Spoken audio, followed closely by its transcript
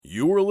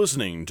You are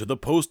listening to the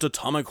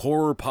Post-Atomic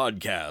Horror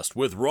Podcast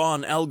with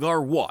Ron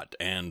Algar Watt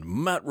and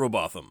Matt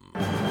Robotham.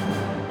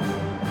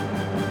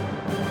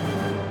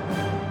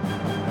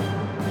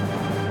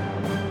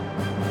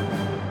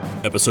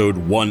 Episode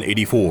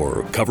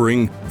 184,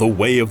 covering The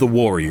Way of the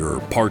Warrior,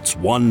 Parts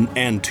 1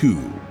 and 2,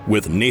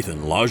 with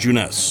Nathan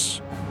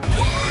LaJeunesse.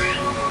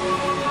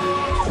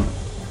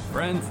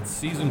 Friends, it's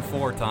Season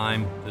 4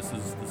 time. This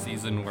is the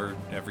season where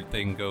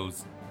everything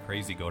goes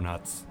crazy, go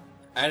nuts.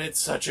 And it's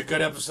such a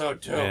good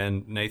episode, too.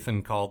 And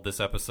Nathan called this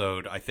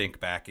episode, I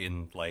think, back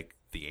in,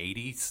 the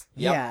 80s?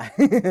 Yep. Yeah.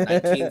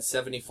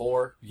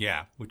 1974.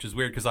 Yeah, which is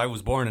weird, because I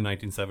was born in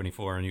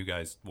 1974, and you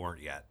guys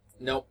weren't yet.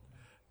 Nope.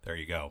 There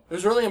you go. It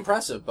was really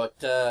impressive, but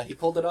he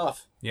pulled it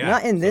off. Yeah.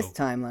 Not in this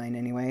timeline,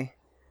 anyway.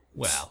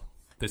 Well,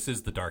 this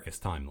is the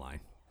darkest timeline.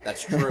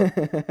 That's true.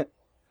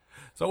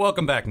 So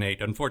welcome back, Nate.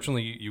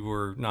 Unfortunately, you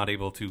were not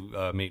able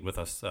to meet with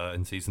us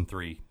in Season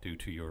 3 due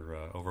to your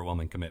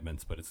overwhelming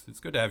commitments, but it's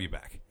good to have you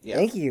back, Yeah.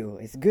 Thank you.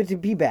 It's good to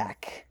be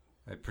back.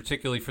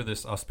 particularly for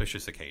this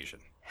auspicious occasion.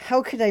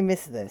 How could I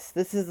miss this?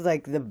 This is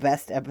like the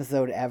best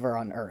episode ever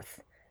on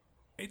Earth.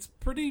 It's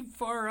pretty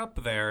far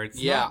up there. It's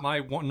Yeah. not my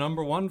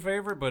number one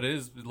favorite, but it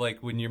is like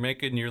when you're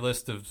making your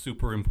list of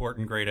super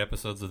important great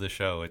episodes of the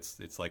show, it's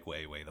like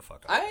way the fuck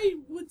up. I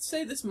would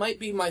say this might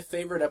be my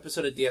favorite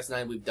episode of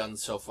DS9 we've done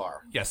so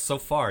far. Yes, so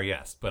far,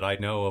 yes, but I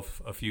know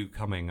of a few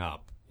coming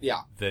up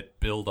Yeah. that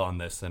build on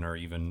this and are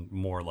even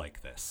more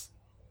like this.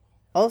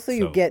 Also,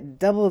 you So- get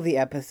double the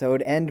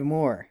episode and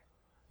more.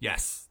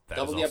 Yes, that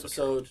Double is the also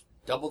episode,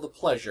 double the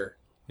pleasure,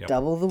 Yep.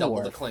 Double the double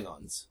war. the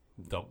Klingons.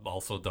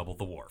 Also double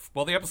the wharf.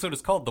 Well, the episode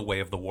is called The Way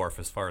of the Wharf,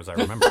 as far as I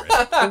remember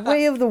it. The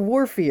way of the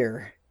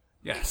warfare.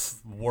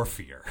 Yes,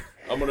 Warfier.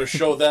 I'm going to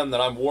show them that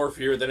I'm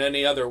wharfier than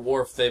any other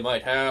wharf they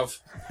might have.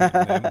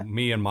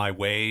 Me and my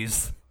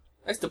ways.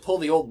 Nice to pull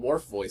the old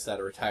wharf voice out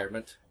of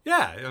retirement.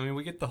 Yeah, I mean,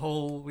 we get the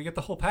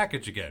whole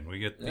package again. We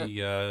get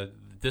the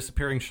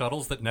disappearing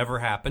shuttles that never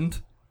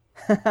happened,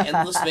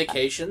 Endless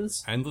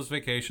vacations, endless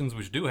vacations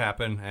which do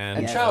happen, and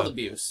and child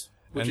abuse,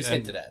 which and- is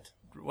hinted at.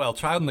 well,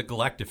 child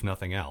neglect if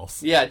nothing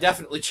else. Yeah,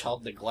 definitely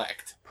child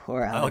neglect.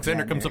 Poor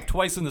Alexander comes up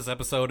twice in this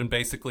episode, and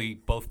basically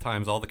both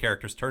times all the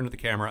characters turn to the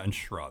camera and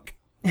shrug.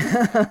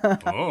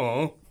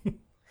 Oh.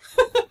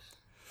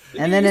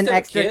 And then you an used to have a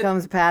extra kid?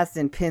 comes past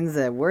and pins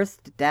a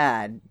worst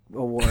dad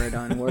award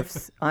on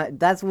Worf's.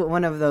 That's what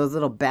one of those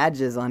little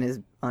badges on his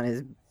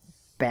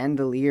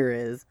bandolier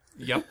is.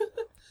 Yep.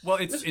 Well,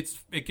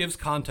 it gives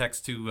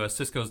context to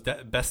Cisco's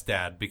best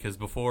dad, because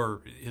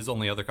before his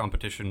only other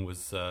competition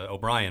was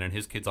O'Brien and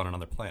his kid's on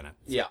another planet.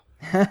 Yeah.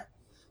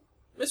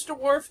 Mr.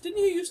 Worf, didn't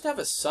you used to have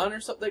a son or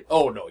something?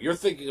 Oh, no, you're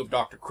thinking of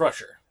Dr.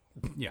 Crusher,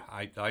 Yeah,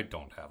 I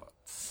don't have a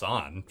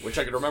son. which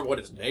I can remember what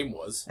his name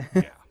was.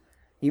 Yeah.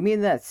 You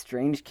mean that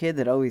strange kid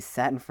that always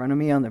sat in front of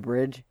me on the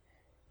bridge?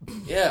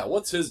 Yeah,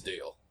 what's his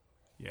deal?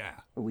 Yeah.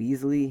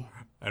 Weasley?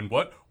 And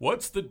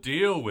what's the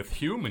deal with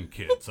human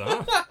kids,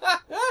 huh?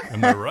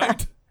 Am I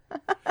right?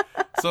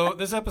 So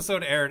this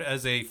episode aired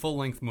as a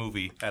full-length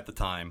movie at the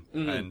time,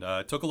 and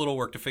it took a little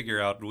work to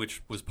figure out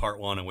which was part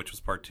 1 and which was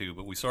part 2,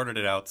 but we sorted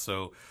it out,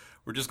 so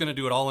we're just going to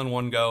do it all in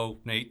one go.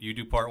 Nate, you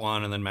do part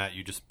 1, and then Matt,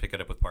 you just pick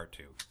it up with part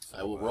 2.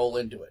 I will roll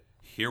into it.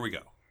 Here we go.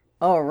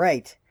 All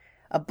right.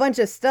 A bunch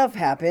of stuff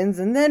happens,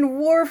 and then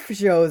Worf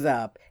shows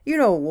up. You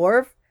know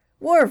Worf.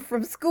 Worf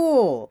from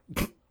school.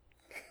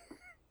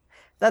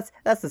 That's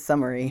the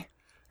summary.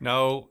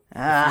 No,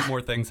 a few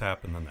more things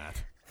happen than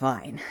that.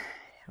 Fine.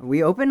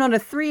 We open on a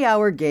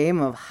 3-hour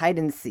game of hide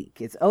and seek.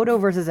 It's Odo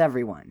versus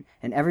everyone,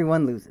 and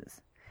everyone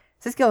loses.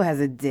 Cisco has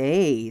a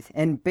date,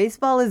 and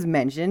baseball is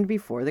mentioned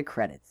before the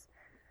credits.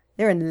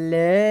 They're in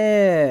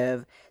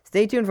love.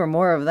 Stay tuned for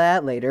more of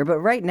that later, but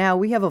right now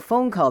we have a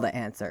phone call to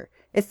answer.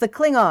 It's the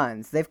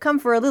Klingons. They've come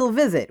for a little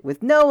visit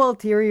with no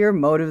ulterior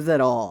motives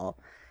at all.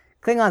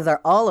 Klingons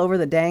are all over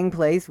the dang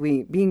place,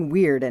 being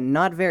weird and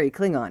not very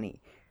Klingon-y.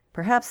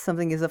 Perhaps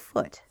something is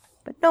afoot.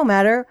 But no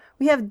matter,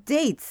 we have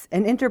dates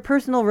and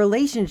interpersonal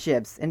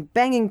relationships and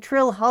banging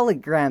Trill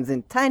holograms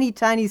in tiny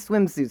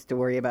swimsuits to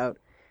worry about.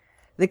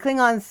 The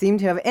Klingons seem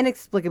to have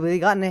inexplicably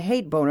gotten a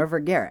hate boner for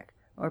Garrick.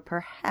 Or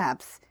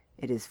perhaps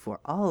it is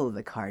for all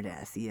the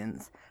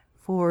Cardassians.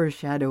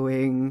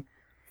 Foreshadowing.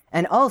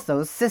 And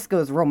also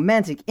Cisco's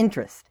romantic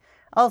interest.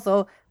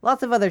 Also,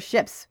 lots of other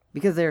ships,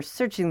 because they're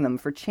searching them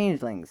for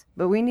changelings.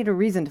 But we need a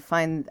reason to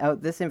find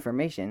out this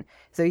information,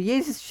 so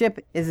Ye's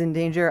ship is in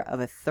danger of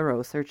a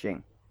thorough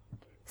searching.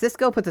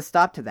 Cisco puts a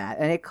stop to that,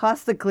 and it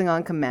costs the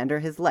Klingon commander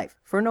his life,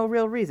 for no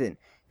real reason,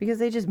 because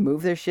they just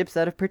move their ships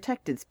out of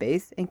protected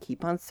space and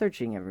keep on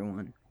searching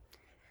everyone.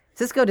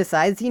 Cisco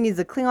decides he needs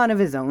a Klingon of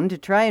his own to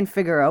try and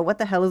figure out what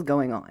the hell is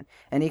going on,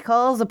 and he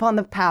calls upon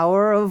the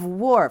power of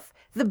Worf,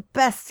 the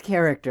best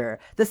character,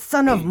 the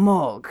son of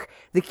Mogg,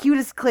 the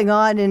cutest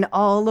Klingon in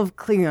all of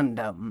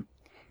Klingondom.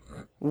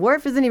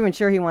 Worf isn't even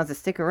sure he wants to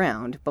stick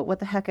around, but what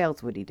the heck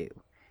else would he do?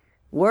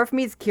 Worf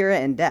meets Kira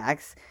and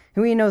Dax,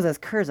 who he knows as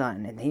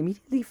Curzon, and they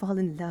immediately fall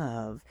in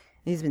love.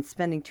 He's been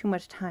spending too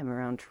much time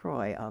around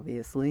Troy,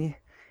 obviously.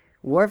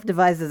 Worf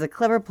devises a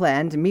clever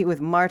plan to meet with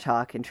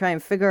Martok and try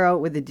and figure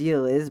out what the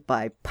deal is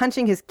by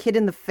punching his kid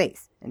in the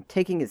face and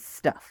taking his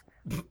stuff.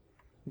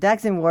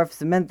 Dax and Worf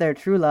cement their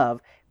true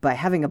love by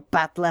having a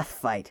Bat'leth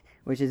fight,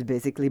 which is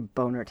basically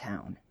Boner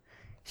Town.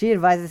 She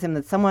advises him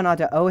that someone ought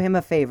to owe him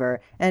a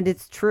favor, and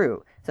it's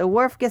true. So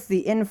Worf gets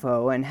the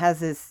info and has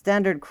his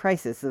standard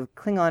crisis of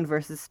Klingon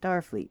versus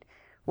Starfleet.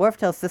 Worf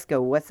tells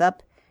Sisko what's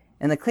up,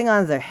 and the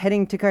Klingons are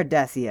heading to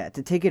Cardassia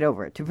to take it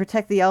over, to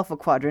protect the Alpha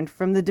Quadrant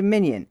from the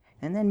Dominion,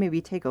 and then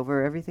maybe take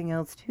over everything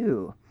else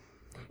too.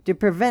 To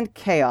prevent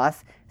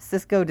chaos,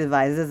 Sisko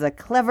devises a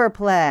clever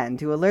plan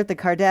to alert the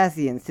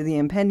Cardassians to the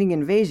impending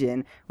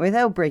invasion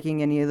without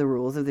breaking any of the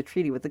rules of the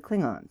treaty with the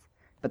Klingons.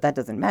 But that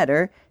doesn't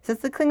matter, since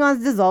the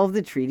Klingons dissolve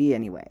the treaty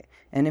anyway,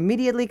 and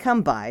immediately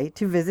come by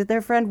to visit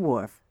their friend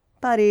Worf.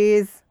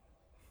 Buddies.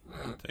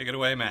 Take it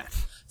away, Matt.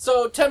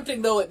 So,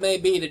 tempting though it may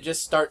be to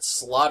just start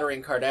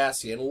slaughtering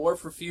Cardassian,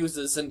 Worf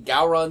refuses, and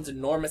Gowron's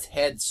enormous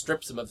head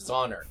strips him of his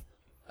honor.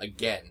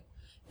 Again.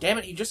 Damn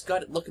it, he just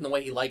got it looking the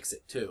way he likes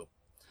it, too.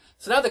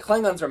 So now the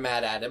Klingons are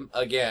mad at him,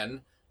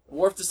 again.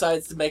 Worf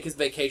decides to make his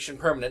vacation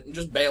permanent and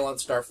just bail on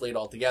Starfleet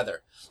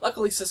altogether.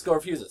 Luckily, Sisko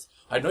refuses.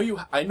 I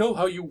know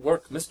how you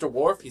work, Mr.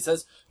 Worf, he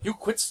says. You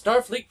quit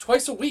Starfleet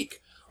twice a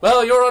week.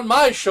 Well, you're on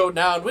my show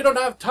now, and we don't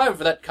have time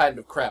for that kind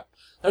of crap.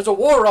 There's a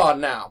war on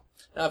now.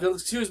 Now, if you'll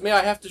excuse me,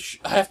 I have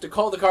to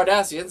call the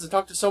Cardassians and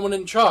talk to someone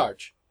in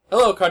charge.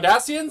 Hello,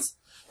 Cardassians?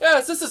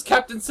 Yes, this is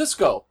Captain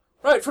Sisko.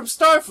 Right, from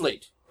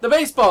Starfleet. The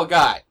baseball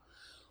guy.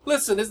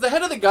 Listen, is the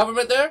head of the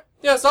government there?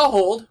 Yes, I'll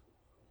hold.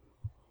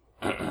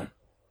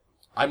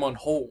 I'm on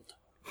hold.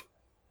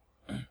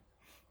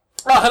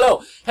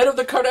 Hello, head of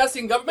the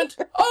Cardassian government?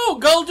 Oh,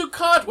 Gul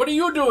Dukat, what are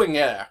you doing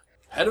here?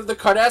 Head of the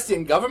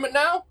Cardassian government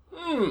now?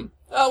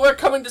 We're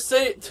coming to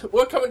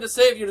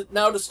save you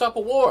now to stop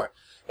a war.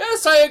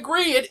 Yes, I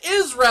agree, it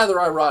is rather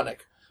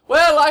ironic.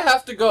 Well, I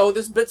have to go,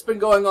 this bit's been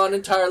going on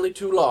entirely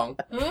too long.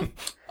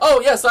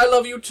 Oh, yes, I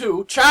love you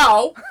too.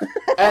 Ciao!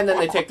 And then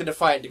they take the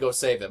Defiant to go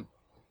save him.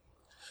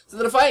 So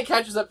the Defiant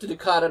catches up to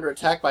Dukat under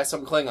attack by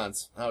some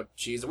Klingons. Oh,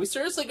 jeez, are we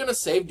seriously going to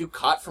save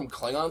Dukat from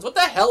Klingons? What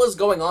the hell is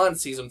going on,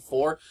 Season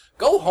 4?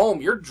 Go home,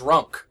 you're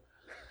drunk.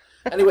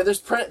 Anyway,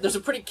 there's a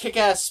pretty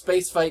kick-ass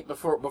space fight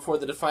before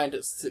the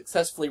Defiant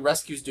successfully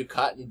rescues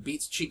Dukat and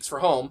beats Cheeks for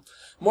home.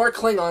 More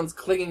Klingons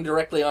clinging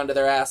directly onto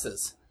their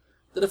asses.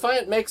 The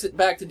Defiant makes it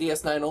back to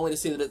DS9 only to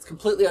see that it's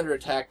completely under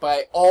attack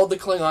by all the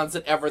Klingons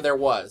that ever there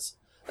was.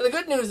 And the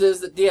good news is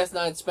that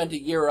DS9 spent a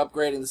year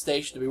upgrading the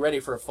station to be ready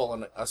for a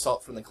full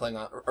assault from the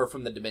Klingon or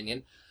from the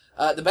Dominion.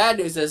 The bad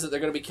news is that they're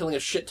going to be killing a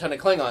shit ton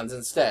of Klingons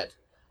instead.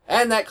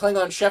 And that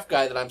Klingon chef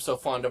guy that I'm so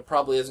fond of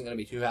probably isn't going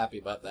to be too happy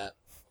about that.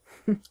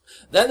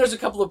 Then there's a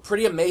couple of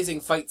pretty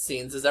amazing fight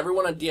scenes as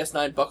everyone on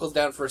DS9 buckles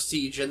down for a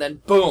siege, and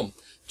then boom!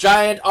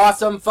 Giant,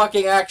 awesome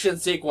fucking action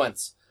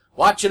sequence!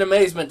 Watch in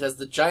amazement as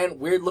the giant,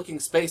 weird-looking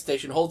space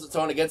station holds its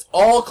own against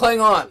all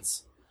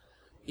Klingons!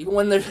 Even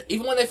when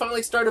they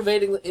finally start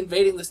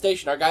invading the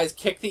station, our guys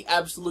kick the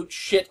absolute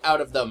shit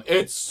out of them.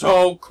 It's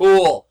so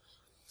cool!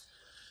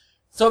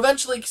 So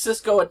eventually,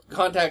 Sisko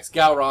contacts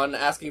Gowron,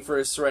 asking for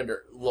his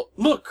surrender.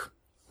 Look!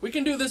 We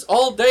can do this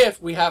all day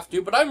if we have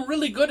to, but I'm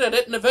really good at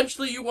it, and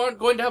eventually you aren't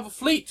going to have a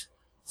fleet.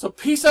 So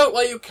peace out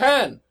while you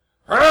can.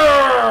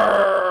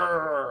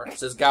 Arrgh!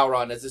 Says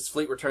Gowron as his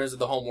fleet returns to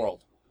the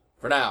homeworld.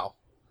 For now.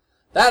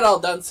 That all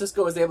done,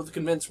 Sisko is able to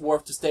convince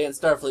Worf to stay in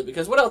Starfleet,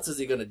 because what else is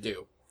he going to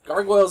do?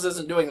 Gargoyles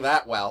isn't doing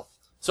that well.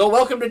 So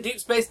welcome to Deep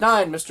Space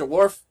Nine, Mr.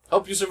 Worf.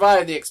 Hope you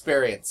survive the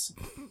experience.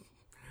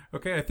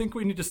 Okay, I think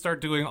we need to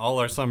start doing all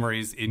our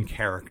summaries in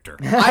character.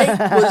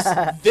 I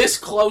was this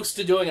close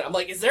to doing it. I'm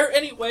like, is there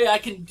any way I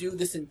can do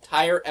this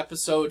entire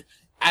episode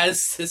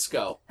as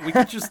Sisko? We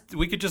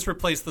could just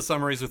replace the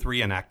summaries with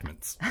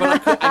reenactments.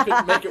 But I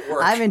could make it work.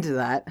 I'm into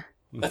that.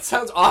 That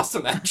sounds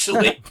awesome,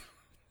 actually.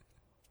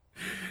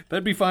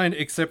 That'd be fine,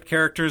 except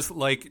characters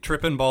like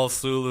Trippin' Ball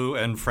Sulu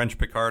and French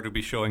Picard would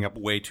be showing up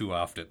way too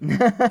often.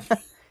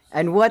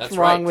 And what's That's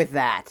wrong right. with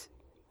that?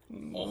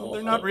 Well,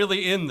 they're not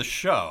really in the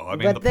show. I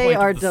mean, But the they point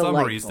are of the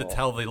summary is to delightful.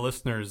 tell the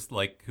listeners,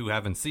 like, who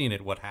haven't seen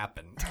it, what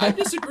happened. I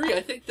disagree.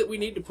 I think that we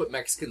need to put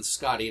Mexican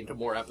Scotty into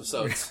more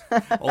episodes.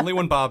 Only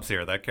when Bob's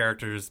here. That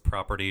character is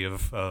property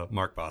of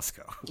Mark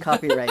Bosco.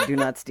 Copyright, do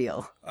not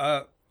steal.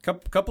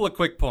 Couple of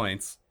quick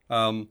points.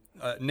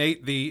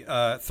 Nate, the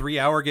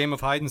 3-hour game of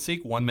hide and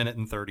seek, 1 minute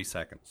and 30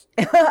 seconds.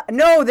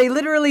 No, they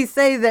literally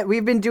say that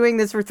we've been doing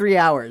this for 3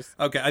 hours.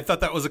 Okay, I thought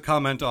that was a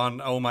comment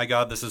on, oh my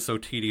god, this is so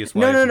tedious.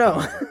 Why No. isn't it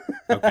over?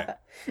 Okay.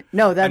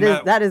 No, And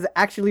that is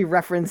actually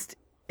referenced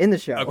in the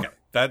show. Okay,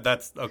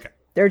 that's okay.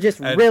 They're just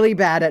really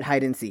bad at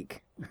hide and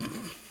seek.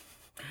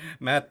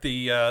 Matt,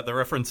 the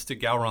reference to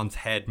Gowron's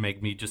head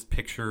made me just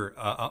picture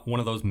one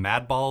of those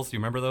mad balls. You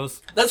remember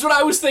those? That's what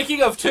I was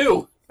thinking of,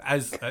 too.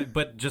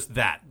 But just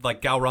that,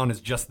 like Gowron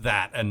is just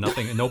that, and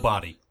nothing, no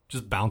body,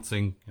 just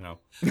bouncing. You know.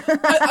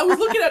 I was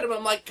looking at him,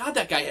 I'm like, God,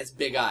 that guy has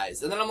big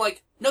eyes. And then I'm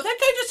like, no, that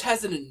guy just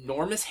has an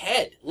enormous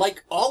head.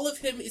 Like, all of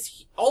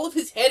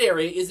his head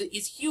area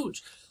is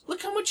huge.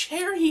 Look how much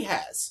hair he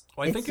has.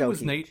 Well, I It's think so it was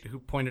huge. Nate who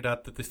pointed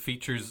out that the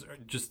features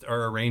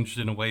are arranged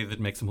in a way that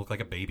makes him look like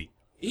a baby.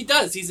 He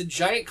does. He's a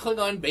giant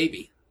Klingon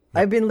baby.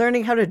 I've been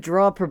learning how to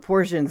draw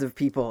proportions of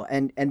people,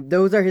 and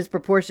those are his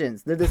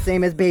proportions. They're the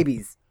same as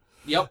babies.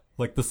 Yep.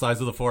 Like the size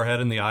of the forehead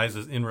and the eyes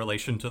is in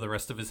relation to the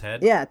rest of his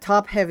head. Yeah,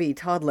 top-heavy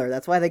toddler.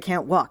 That's why they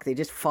can't walk. They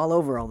just fall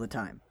over all the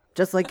time.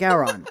 Just like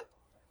Gowron.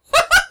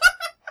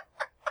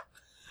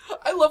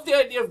 I love the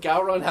idea of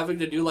Gowron having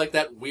to do like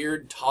that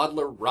weird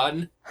toddler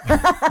run.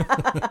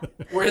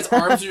 Where his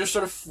arms are just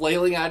sort of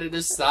flailing out at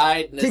his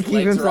side and To his keep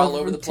legs are himself all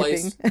over from the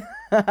place. tipping.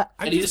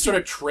 And he just sort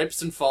of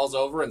trips and falls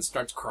over and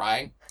starts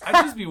crying. I'd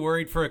just be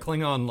worried for a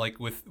Klingon like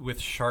with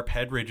sharp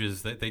head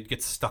ridges that they'd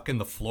get stuck in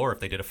the floor if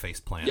they did a face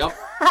plant. Yep.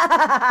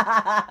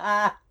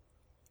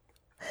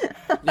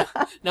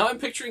 Now I'm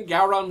picturing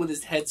Gowron with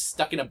his head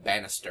stuck in a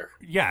banister.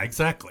 Yeah,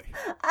 exactly.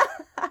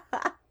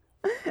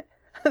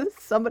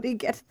 Somebody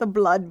get the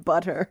blood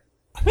butter.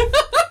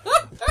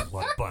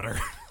 Blood butter.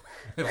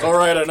 It's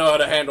alright, I know how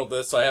to handle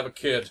this. I have a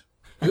kid.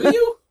 Do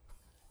you?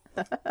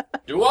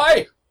 Do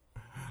I?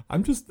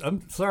 I'm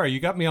sorry, you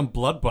got me on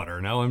blood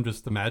butter. Now I'm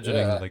just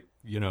imagining, Yeah. like,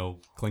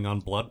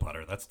 Klingon blood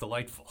butter. That's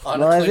delightful.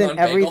 On a Well, Klingon isn't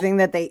bagel? everything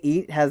that they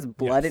eat has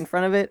blood Yes. in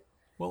front of it?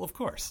 Well, of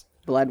course.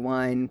 Blood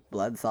wine,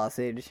 blood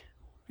sausage.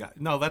 Yeah,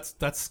 no, that's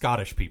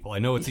Scottish people. I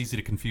know it's easy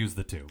to confuse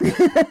the two.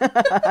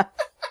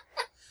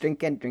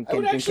 Drinking, I drinking,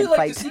 would drinking, actually like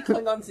fight. to see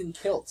Klingons in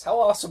kilts. How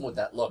awesome would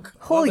that look?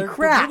 Holy They're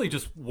crap! really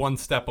just one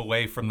step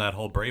away from that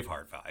whole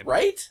Braveheart vibe.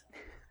 Right?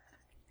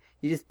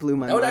 You just blew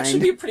my That would mind. actually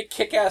be a pretty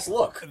kick-ass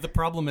look. The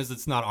problem is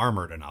it's not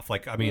armored enough.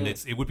 Like, I mean,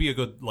 it would be a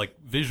good, like,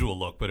 visual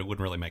look, but it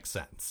wouldn't really make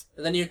sense.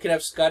 And then you could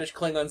have Scottish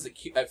Klingons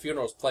at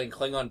funerals playing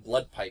Klingon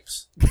blood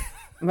pipes.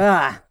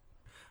 Ah.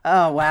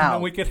 Oh, And wow.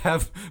 then we could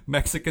have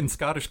Mexican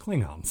Scottish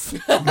Klingons.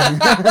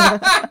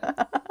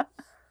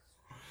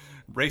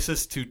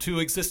 Racist to 2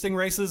 existing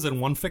races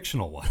and 1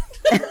 fictional one.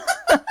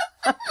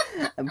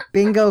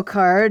 Bingo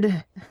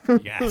card.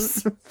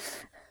 Yes.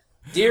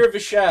 Dear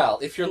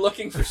Vishal, if you're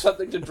looking for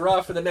something to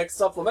draw for the next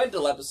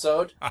supplemental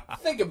episode,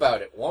 think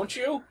about it, won't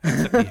you?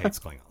 Except he hates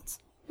Klingons.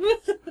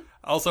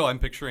 Also, I'm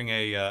picturing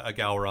a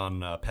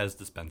Gowron Pez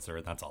dispenser,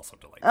 and that's also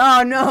delightful.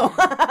 Oh, no.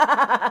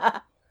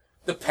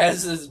 The Pez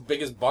is as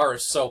big as bar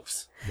of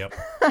soaps. Yep.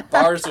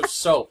 Bars of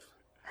soap.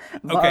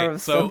 Bar Okay,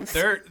 of so soaps.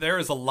 there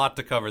is a lot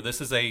to cover. This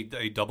is a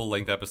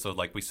double-length episode,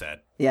 like we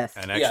said. Yes.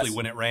 And actually, Yes.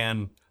 when it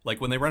ran, like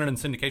when they run it in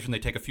syndication, they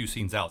take a few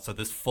scenes out. So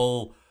this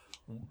full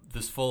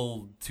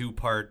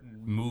 2-part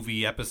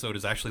movie episode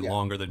is actually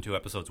longer than 2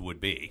 episodes would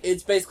be.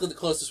 It's basically the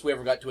closest we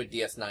ever got to a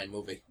DS9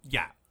 movie.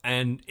 Yeah,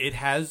 and it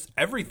has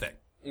everything.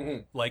 Mm-hmm.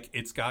 Like,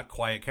 it's got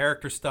quiet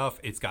character stuff,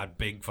 it's got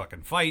big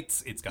fucking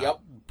fights, it's got Yep.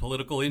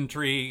 political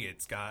intrigue,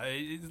 it's got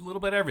a little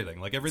bit of everything.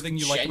 Like, everything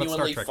you like about Star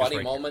Genuinely Trek funny is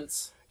right here.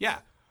 moments. Yeah.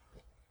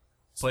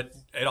 But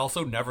it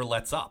also never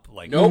lets up.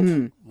 Like,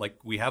 Nope. like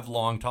we have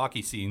long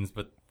talky scenes,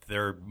 but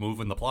they're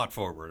moving the plot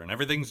forward, and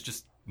everything's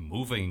just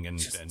moving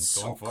and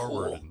so going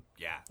forward. cool. And,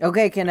 yeah.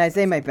 Okay, can I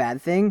say my bad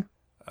thing?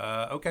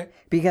 Okay.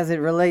 Because it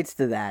relates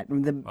to that.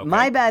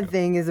 My bad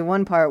thing is the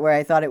one part where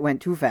I thought it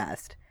went too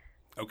fast.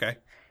 Okay.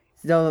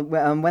 So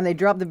when they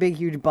dropped the big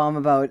huge bomb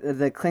about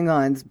the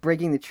Klingons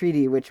breaking the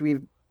treaty, which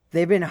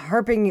they've been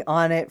harping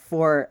on it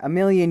for a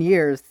million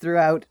years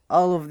throughout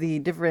all of the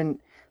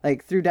different,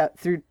 like through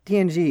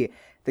TNG.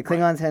 The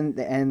Klingons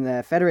and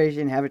the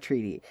Federation have a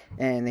treaty,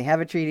 and they have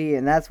a treaty,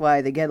 and that's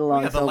why they get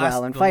along so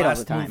well and fight all the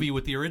last time. movie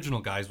with the original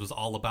guys was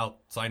all about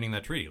signing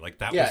that treaty. Like,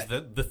 that Yeah.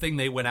 was the thing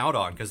they went out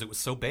on because it was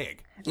so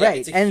big. Yeah, Right,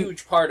 it's a and-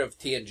 huge part of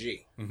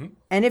TNG.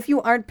 And if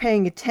you aren't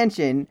paying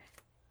attention,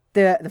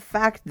 the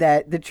fact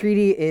that the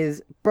treaty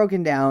is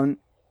broken down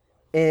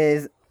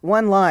is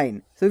one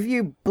line. So if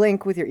you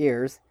blink with your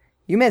ears,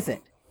 you miss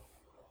it.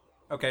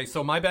 Okay,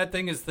 so my bad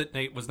thing is that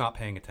Nate was not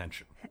paying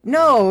attention.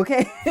 No,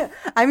 okay.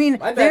 I mean,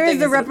 My bad there thing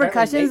is the that apparently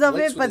repercussions Nate of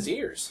blinks it, with but his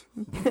ears.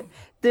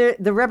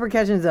 the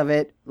repercussions of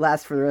it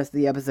last for the rest of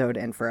the episode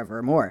and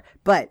forevermore.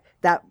 But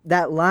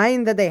that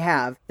line that they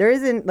have, there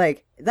isn't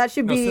like that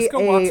should No, be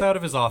Sisko walks out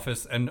of his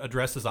office and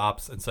addresses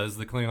Ops and says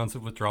the Klingons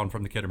have withdrawn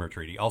from the Khitomer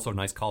Treaty. Also,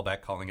 nice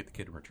callback calling it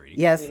the Khitomer Treaty.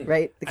 Yes,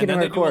 right. The And then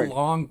Khitomer they do a Accord.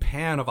 long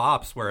pan of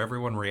Ops where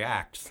everyone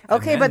reacts. and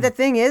Okay, but the then-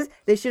 thing is,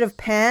 they should have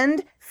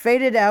panned,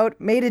 faded out,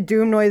 made a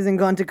doom noise, and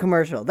gone to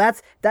commercial.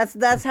 That's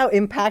how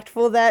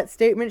impactful that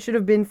statement should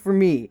have been for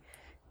me.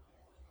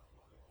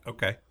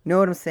 Okay, Know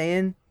what I'm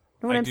saying?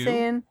 Know what I I'm do.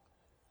 saying?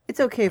 It's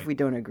okay if we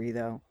don't agree,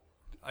 though.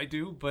 I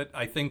do, but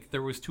I think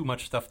there was too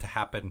much stuff to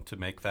happen to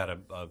make that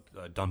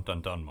a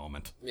dun-dun-dun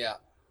moment. Yeah.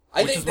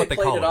 I Which think is they what they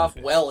played call it it in off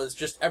this. well as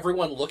just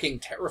everyone looking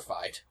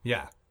terrified.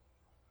 Yeah.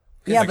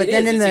 Yeah, Like, but it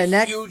then is, in it's the a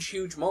next,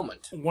 huge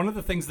moment. One of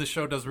the things this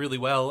show does really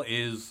well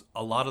is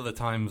a lot of the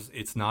times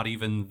it's not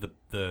even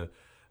the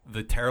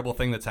terrible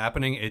thing that's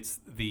happening, it's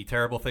the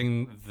terrible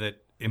thing that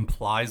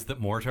implies that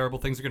more terrible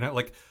things are going to happen.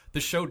 Like, the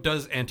show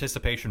does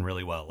anticipation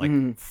really well.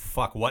 Like,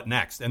 fuck, what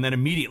next? And then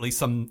immediately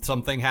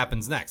something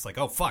happens next. Like,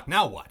 oh, fuck,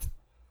 now what?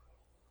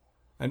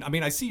 And, I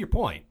mean, I see your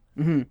point,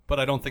 but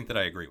I don't think that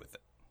I agree with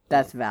it.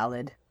 that's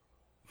valid.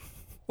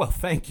 Well,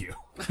 thank you.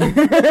 For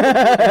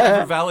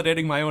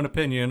validating my own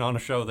opinion on a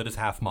show that is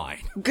half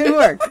mine. Good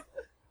work.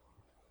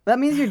 That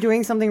means you're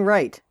doing something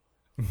right.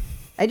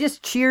 I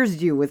just cheersed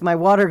you with my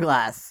water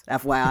glass,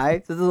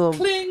 FYI. This is a little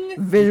Cling!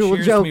 visual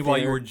Cheers joke me while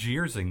you there. were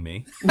jeersing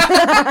me.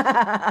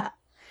 Guys,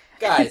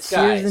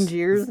 Cheers and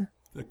jeers.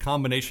 The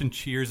combination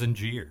cheers and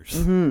jeers.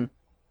 Mm-hmm.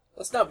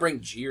 let's not bring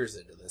jeers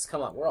into this.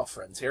 Come on, we're all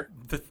friends here.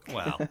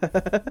 Well,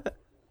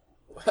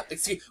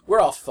 Excuse, we're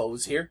all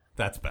foes here.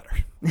 that's better.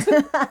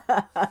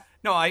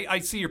 No, I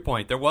see your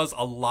point. There was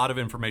a lot of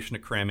information to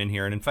cram in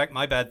here. And in fact,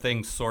 My Bad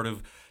Thing sort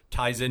of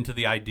ties into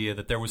the idea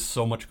that there was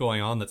so much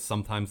going on that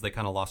sometimes they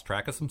kind of lost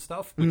track of some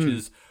stuff, which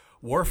is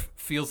Worf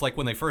feels like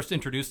when they first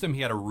introduced him,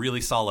 he had a really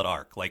solid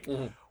arc. Like,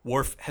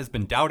 Worf has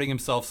been doubting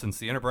himself since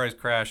the Enterprise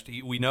crashed.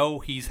 We know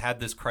he's had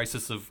this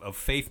crisis of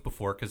faith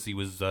before because he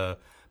was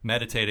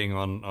meditating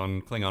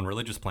on Klingon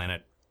religious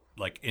planet,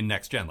 like, in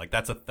Next Gen. Like,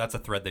 that's a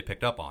thread they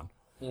picked up on,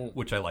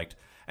 which I liked.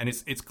 And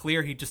it's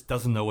clear he just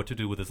doesn't know what to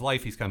do with his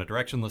life. He's kind of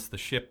directionless. The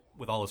ship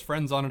with all his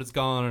friends on it is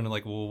gone, and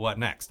like, well, what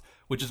next?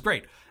 Which is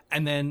great.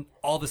 And then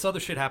all this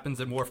other shit happens,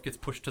 and Worf gets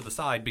pushed to the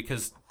side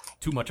because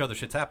too much other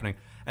shit's happening.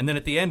 And then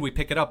at the end, we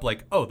pick it up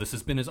like, oh, this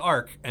has been his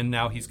arc, and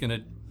now he's going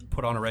to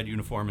put on a red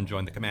uniform and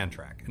join the command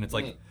track. And it's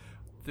like,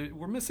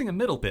 we're missing a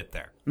middle bit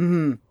there.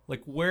 Mm-hmm.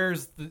 Like,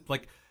 where's the,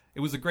 like,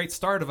 it was a great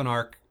start of an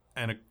arc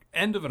and an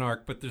end of an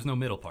arc, but there's no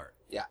middle part.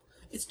 Yeah.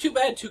 It's too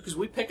bad, too, because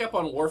we pick up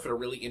on Worf at a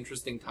really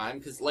interesting time,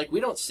 because, like, we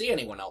don't see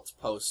anyone else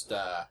post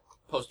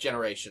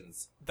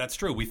Generations. That's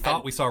true. We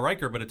thought we saw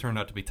Riker, but it turned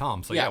out to be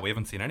Tom. So, Yeah. we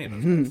haven't seen any of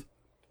those guys.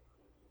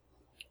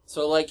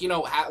 So, like, you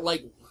know,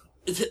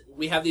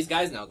 we have these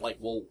guys now. Like,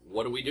 well,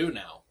 what do we do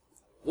now?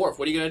 Worf,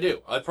 what are you going to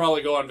do? I'd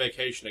probably go on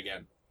vacation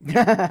again.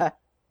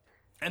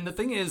 And the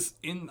thing is,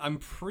 I'm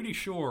pretty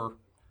sure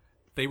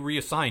they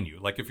reassign you.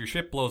 Like, if your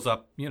ship blows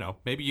up, you know,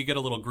 maybe you get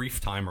a little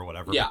grief time or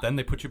whatever, Yeah. but then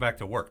they put you back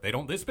to work.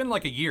 It's been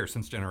like a year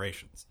since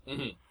Generations.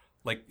 Mm-hmm.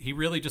 Like, he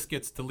really just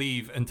gets to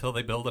leave until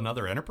they build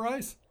another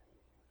Enterprise?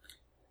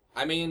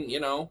 I mean, you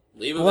know,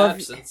 leave of Well,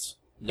 absence.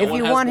 No if one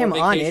you has want more him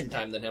on vacation it-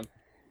 time than him.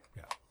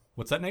 Yeah.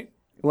 What's that, Nate?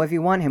 Well, if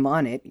you want him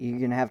on it, you're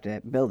going to have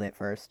to build it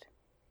first.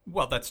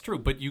 Well, that's true,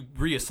 but you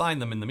reassign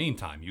them in the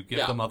meantime. You give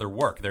Yeah. them other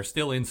work. They're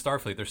still in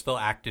Starfleet. They're still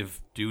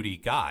active duty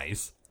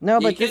guys. No,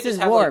 You but can't this just is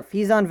have, Worf.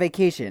 He's on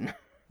vacation.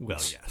 Well,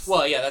 yes.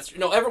 Well, yeah, that's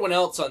no. Everyone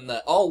else on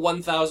all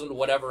 1,000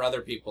 whatever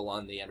other people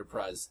on the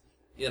Enterprise,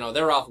 you know,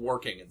 they're off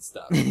working and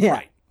stuff. Yeah.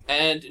 Right.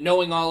 And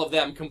knowing all of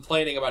them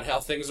complaining about how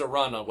things are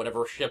run on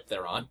whatever ship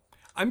they're on.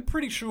 I'm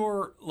pretty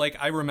sure, like,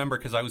 I remember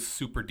because I was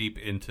super deep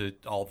into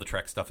all the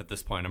Trek stuff at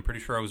this point. I'm pretty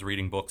sure I was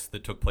reading books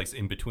that took place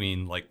in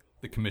between, like,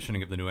 the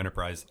commissioning of the new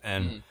Enterprise.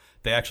 And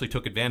they actually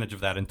took advantage of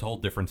that and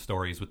told different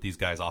stories with these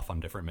guys off on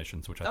different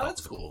missions, which I thought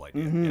that's was a cool. cool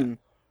idea. Yeah.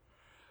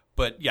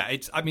 But, yeah,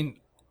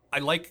 I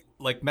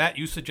like Matt,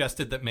 you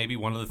suggested that maybe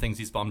one of the things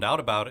he's bummed out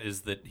about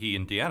is that he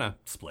and Deanna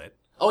split.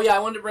 Oh yeah, I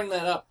wanted to bring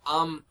that up.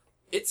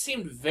 It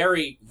seemed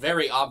very,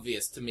 very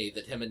obvious to me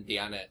that him and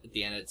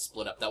Deanna had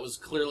split up. That was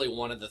clearly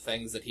one of the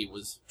things that he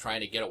was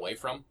trying to get away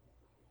from.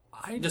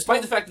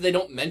 Despite the fact that they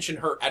don't mention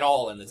her at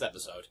all in this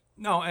episode.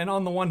 No, and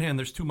on the one hand,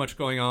 there's too much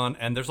going on,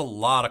 and there's a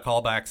lot of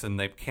callbacks, and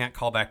they can't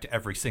call back to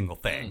every single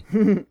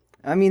thing.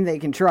 I mean, they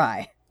can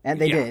try. And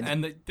they did.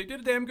 And they did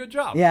a damn good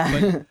job.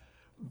 Yeah.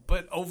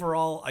 But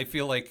overall, I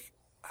feel like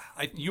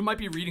you might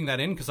be reading that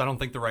in because I don't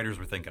think the writers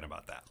were thinking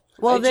about that.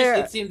 Well,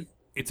 It seemed,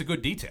 It's a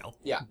good detail.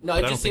 yeah. No, but it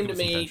I don't just think seemed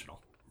it to was me intentional.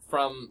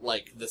 from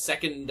like the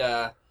second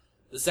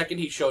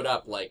he showed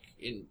up, like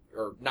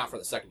or not from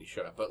the second he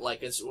showed up, but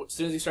like as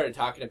soon as he started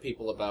talking to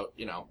people about,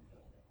 you know,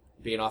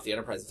 being off the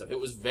Enterprise and stuff, it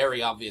was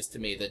very obvious to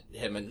me that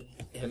him and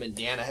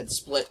Deanna had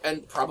split,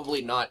 and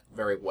probably not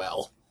very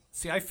well.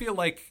 See, I feel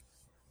like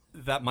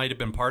that might have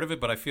been part of it,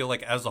 but I feel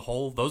like as a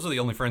whole, those are the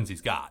only friends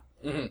he's got.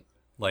 Mm-hmm.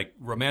 Like,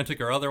 romantic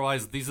or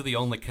otherwise, these are the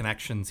only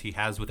connections he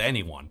has with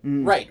anyone.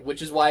 Right,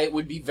 which is why it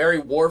would be very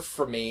Worf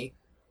for me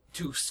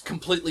to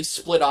completely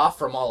split off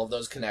from all of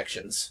those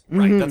connections.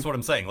 Right, that's what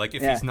I'm saying. Like,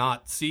 if Yeah. he's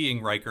not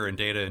seeing Riker and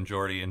Data and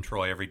Geordi and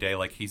Troy every day,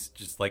 like, he's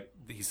just, like,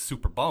 he's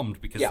super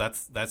bummed because Yeah.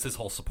 that's his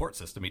whole support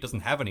system. He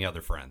doesn't have any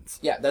other friends.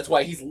 Yeah, that's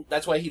why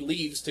he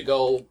leaves to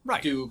go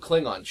Right. do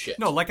Klingon shit.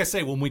 No, like I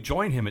say, when we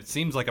join him, it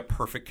seems like a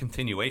perfect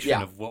continuation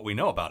Yeah. of what we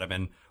know about him,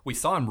 and we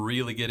saw him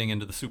really getting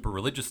into the super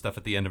religious stuff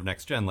at the end of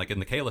Next Gen. Like in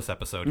the Kalis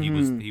episode,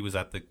 he was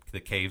at the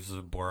caves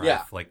of Boraf,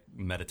 Yeah. like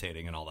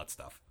meditating and all that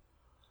stuff.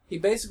 He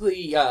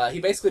basically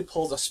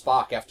pulls a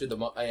Spock after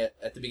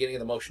at the beginning of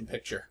the motion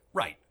picture.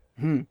 Right.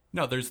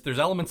 No, there's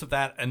elements of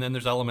that, and then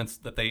there's elements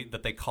that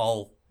they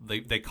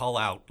call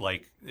out,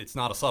 like it's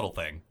not a subtle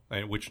thing,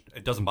 which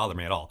it doesn't bother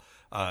me at all.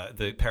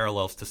 The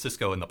parallels to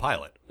Sisko in the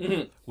pilot,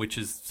 which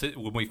is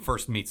when we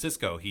first meet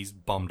Sisko, he's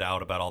bummed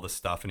out about all this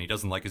stuff, and he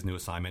doesn't like his new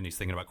assignment. And he's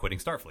thinking about quitting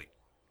Starfleet,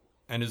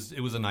 and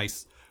it was a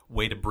nice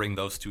way to bring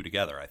those two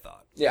together, I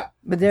thought. Yeah.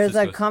 But there's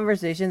a Sisko's-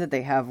 conversation that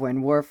they have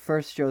when Worf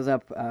first shows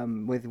up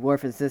with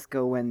Worf and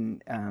Cisco,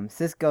 when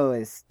Cisco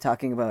is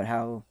talking about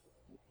how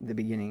the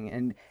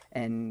beginning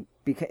and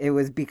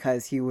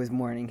because he was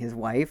mourning his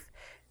wife,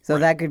 so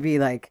that could be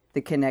like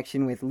the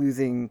connection with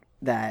losing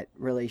that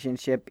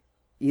relationship.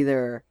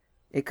 Either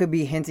it could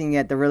be hinting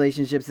at the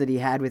relationships that he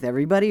had with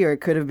everybody, or it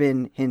could have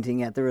been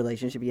hinting at the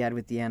relationship he had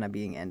with Deanna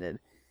being ended.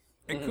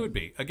 It could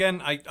be.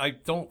 Again, I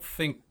don't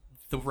think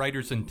the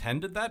writers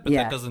intended that, but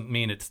Yeah. that doesn't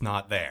mean it's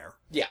not there.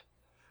 Yeah.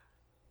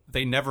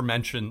 They never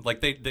mention,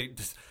 like, they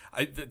just,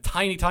 the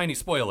tiny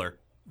spoiler,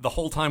 the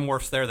whole time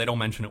Worf's there, they don't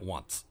mention it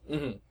once.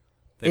 Mm-hmm.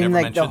 They In never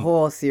like mention, the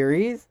whole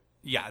series?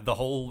 yeah, the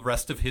whole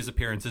rest of his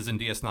appearances in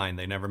DS9,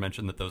 they never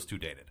mentioned that those two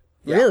dated.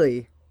 Yeah.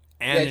 Really?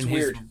 And Yeah, it's in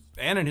weird.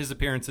 in his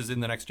appearances in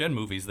the Next Gen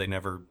movies, they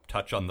never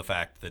touch on the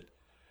fact that,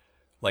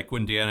 like,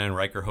 when Deanna and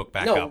Riker hook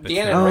back No, up. it's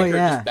Deanna never- and Oh, Riker are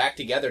yeah. just back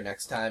together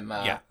next time.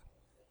 Yeah.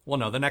 Well,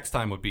 no, the next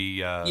time would be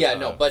Yeah,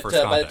 no, but First by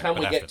the Contact, time but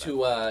we after get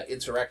that. to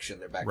Insurrection,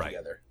 they're back Right.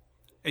 together.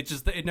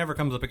 It never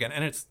comes up again,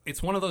 and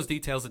it's one of those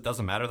details that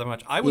doesn't matter that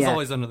much. I was Yeah.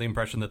 always under the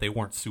impression that they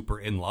weren't super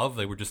in love;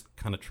 they were just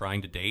kind of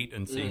trying to date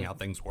and seeing how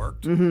things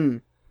worked. Mm-hmm.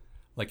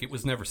 Like, it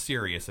was never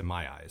serious in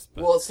my eyes.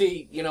 But, Well,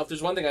 see, if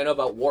there's one thing I know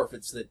about Worf,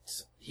 it's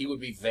that he would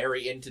be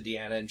very into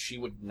Deanna, and she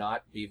would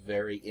not be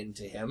very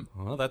into him.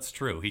 well, that's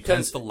true. He 'Cause-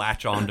 tends to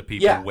latch on to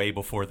people Yeah. way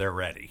before they're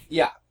ready.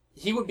 Yeah,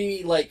 he would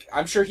be like,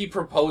 I'm sure he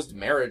proposed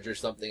marriage or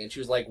something, and she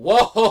was like, whoa,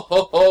 ho,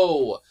 ho,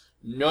 ho.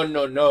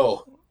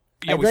 No.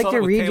 Yeah, I'd we like saw to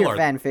that with read your Kalar.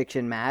 fan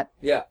fiction, Matt.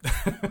 Yeah.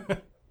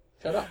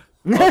 Shut up.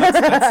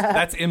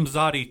 That's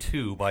Imzadi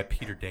 2 by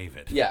Peter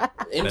David. Yeah,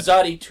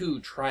 Imzadi 2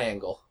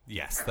 Triangle.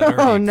 Yes. That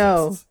already Oh,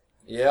 no. exists.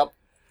 Yep.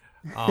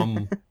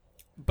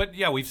 But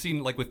yeah, we've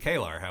seen, like, with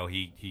Kalar, how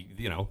he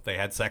they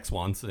had sex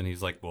once, and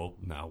he's like, well,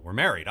 now we're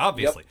married,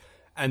 obviously.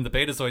 And the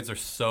Betazoids are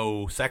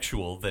so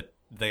sexual that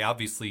they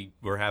obviously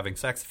were having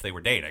sex if they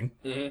were dating.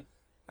 Mm-hmm.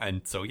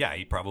 And so, yeah,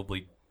 he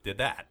probably did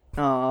that.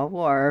 Oh,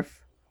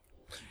 Worf.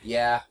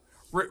 Yeah.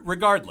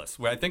 Regardless,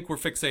 I think we're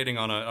fixating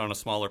on a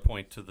smaller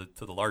point to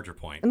the larger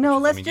point. No,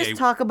 which is, let's just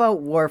talk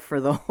about Worf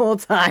for the whole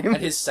time. And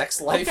his sex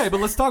life. Okay,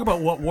 but let's talk about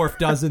what Worf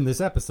does in this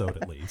episode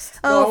at least.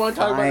 No, I Oh, want to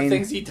talk about the fine.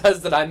 things he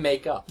does that I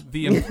make up.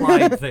 the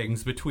implied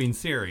things between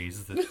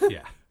series.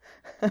 Yeah.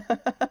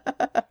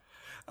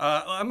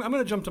 I'm going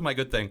to jump to my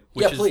good thing,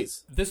 which Yeah, is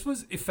please. this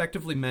was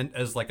effectively meant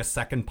as like a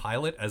second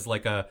pilot, as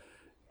like a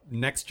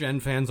next gen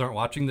fans aren't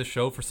watching the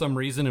show for some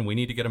reason, and we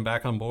need to get them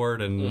back on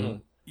board.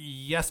 And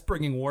yes,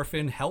 bringing Worf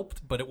in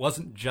helped, but it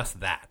wasn't just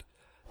that.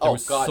 There Oh,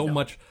 was God, so no.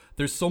 much.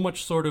 There's so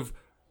much sort of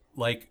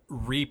like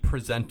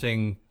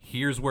representing.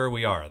 Here's where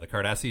we are. The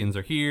Cardassians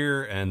are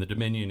here, and the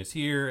Dominion is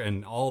here,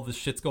 and all this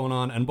shit's going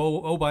on. And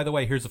oh, by the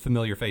way, here's a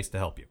familiar face to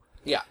help you.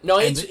 Yeah. No,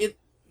 And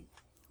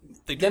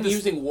They do them this-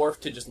 using Worf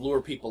to just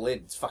lure people in.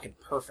 It's fucking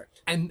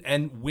perfect.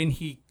 And when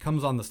he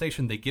comes on the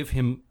station, they give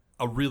him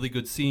a really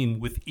good scene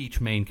with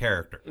each main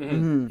character.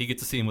 He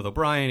gets a scene with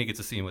O'Brien, he gets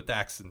a scene with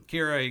Dax and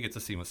Kira, he gets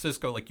a scene with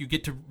Sisko. Like, you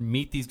get to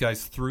meet these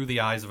guys through the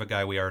eyes of a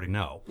guy we already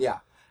know. Yeah.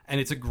 And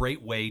it's a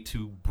great way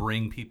to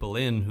bring people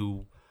in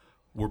who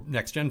were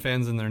Next Gen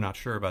fans and they're not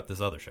sure about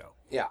this other show.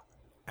 Yeah.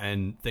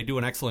 And they do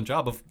an excellent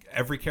job of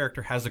every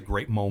character has a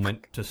great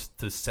moment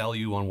to sell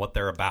you on what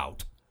they're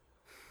about.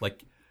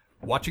 Like,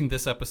 watching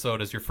this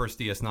episode as your first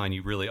DS9,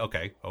 you really,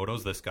 okay,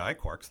 Odo's this guy,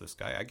 Quark's this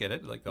guy, I get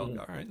it. Like, oh,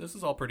 all right, this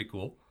is all pretty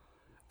cool.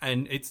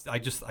 And I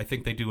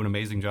think they do an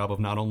amazing job of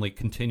not only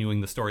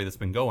continuing the story that's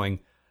been going,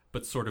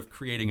 but sort of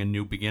creating a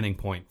new beginning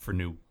point for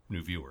new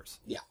viewers.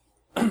 Yeah.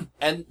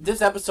 And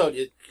this episode,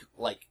 it,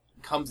 like,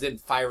 comes in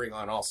firing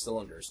on all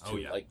cylinders, too. Oh,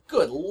 yeah. Like,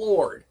 good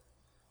lord.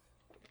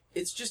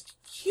 It's just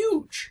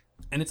huge.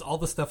 And it's all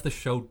the stuff the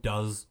show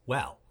does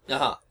well.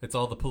 Uh-huh. It's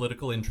all the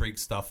political intrigue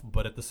stuff,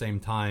 but at the same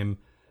time,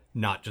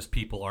 not just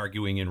people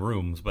arguing in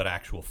rooms, but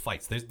actual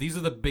fights. These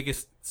are the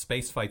biggest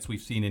space fights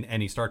we've seen in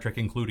any Star Trek,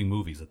 including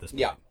movies at this point.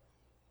 Yeah.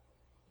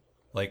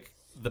 Like,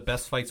 the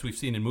best fights we've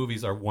seen in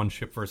movies are one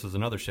ship versus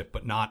another ship,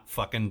 but not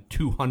fucking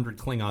 200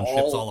 Klingon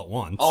ships all at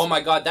once. Oh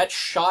my god, that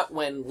shot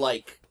when,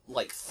 like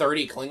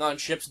 30 Klingon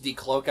ships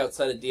decloak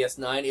outside of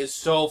DS9 is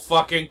so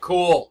fucking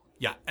cool.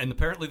 Yeah, and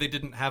apparently they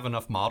didn't have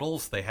enough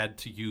models. They had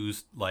to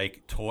use,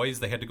 like, toys.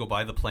 They had to go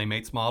buy the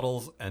Playmates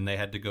models, and they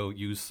had to go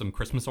use some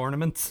Christmas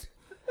ornaments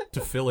to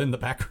fill in the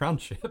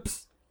background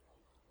ships.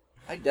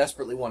 I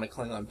desperately want a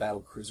Klingon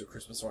battlecruiser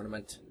Christmas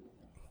ornament.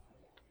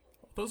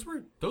 Those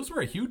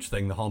were a huge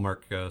thing, the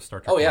Hallmark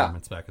Star Trek Oh, yeah.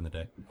 ornaments back in the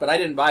day. But I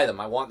didn't buy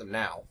them. I want them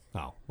now.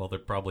 Oh, well, they're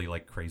probably,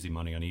 like, crazy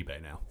money on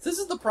eBay now. This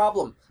is the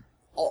problem.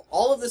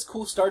 All of this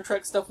cool Star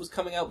Trek stuff was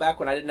coming out back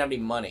when I didn't have any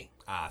money.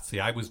 Ah, see,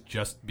 I was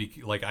just,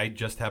 I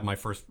just had my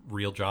first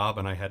real job,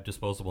 and I had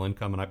disposable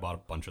income, and I bought a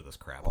bunch of this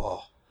crap.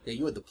 Oh, yeah,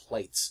 you had the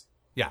plates.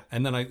 Yeah,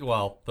 and then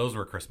those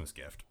were a Christmas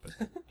gift, but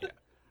yeah.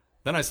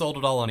 Then I sold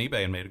it all on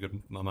eBay and made a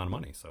good amount of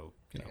money, so,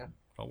 it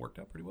all worked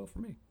out pretty well for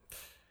me.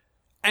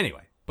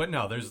 Anyway, but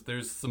no,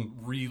 there's some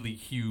really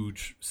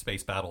huge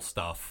space battle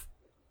stuff,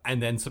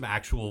 and then some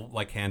actual,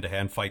 like,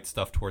 hand-to-hand fight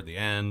stuff toward the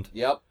end,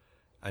 Yep.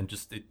 and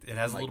just, it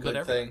has a My little good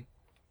bit of everything. thing.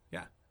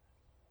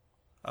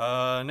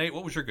 Yeah. Nate,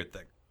 what was your good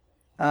thing?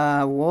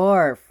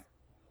 Worf.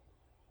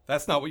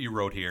 That's not what you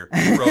wrote here.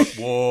 You wrote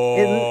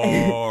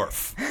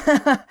Worf.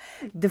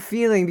 The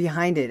feeling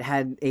behind it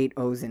had 8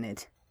 O's in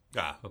it.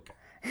 Ah,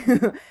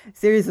 okay.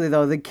 Seriously,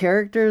 though, the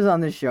characters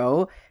on the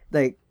show,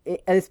 like,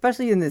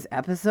 especially in this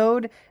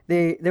episode,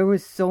 there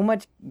was so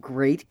much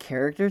great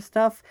character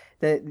stuff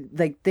that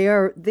like they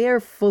are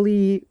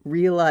fully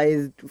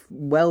realized,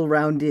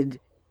 well-rounded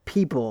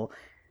people.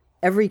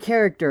 Every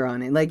character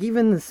on it, like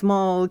even the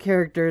small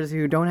characters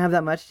who don't have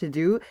that much to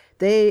do,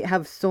 they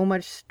have so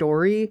much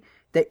story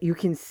that you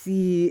can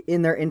see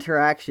in their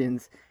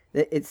interactions.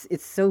 That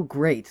it's so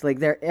great. Like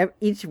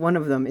each one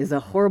of them is a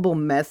horrible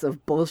mess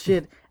of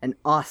bullshit and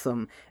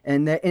awesome,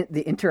 and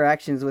the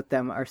interactions with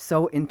them are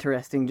so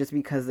interesting just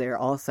because they're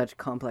all such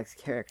complex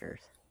characters.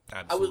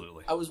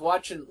 Absolutely. I was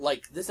watching,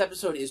 like, this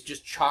episode is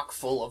just chock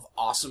full of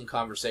awesome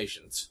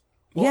conversations.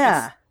 Well,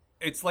 yeah.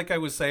 It's like I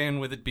was saying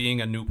with it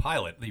being a new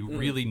pilot. You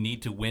really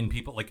need to win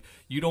people. Like,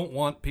 you don't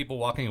want people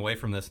walking away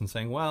from this and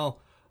saying, well,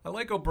 I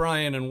like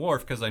O'Brien and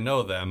Worf because I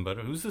know them, but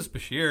who's this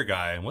Bashir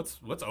guy and what's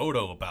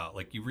Odo about?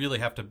 Like, you really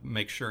have to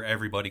make sure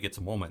everybody gets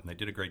a moment, and they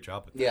did a great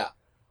job with that. Yeah.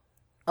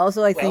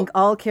 Also, I think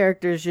all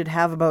characters should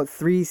have about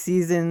 3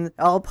 seasons.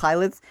 All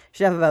pilots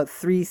should have about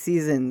 3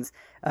 seasons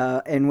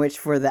in which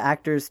for the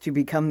actors to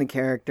become the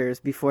characters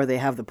before they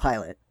have the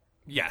pilot.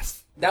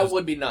 Yes. That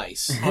would be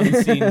nice.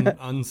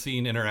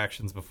 Unseen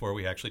interactions before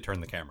we actually turn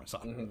the cameras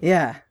on. Mm-hmm.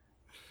 Yeah.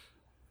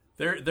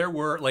 There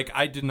were, like,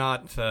 I did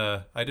not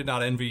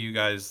envy you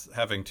guys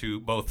having to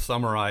both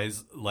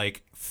summarize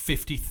like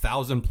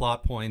 50,000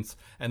 plot points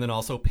and then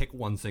also pick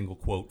one single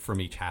quote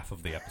from each half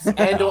of the episode.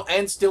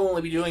 and still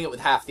only be doing it with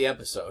half the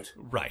episode.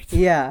 Right.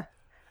 Yeah.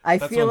 I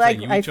That's feel what I'm like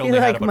saying. You each only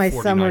had about my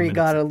 49 summary minutes.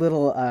 got a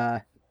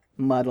little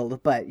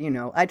muddled, but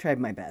I tried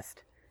my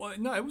best. Well,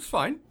 no, it was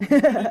fine. You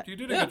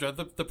did a good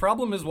job. The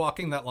problem is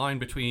walking that line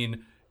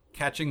between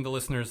catching the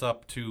listeners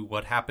up to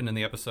what happened in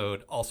the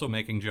episode, also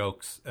making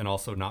jokes, and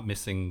also not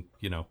missing,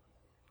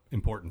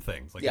 important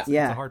things. Like, it's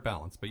a hard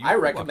balance. But I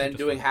recommend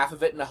doing half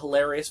of it in a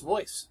hilarious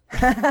voice.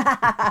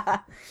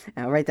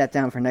 I'll write that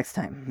down for next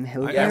time.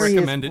 I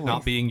recommend it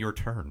not being your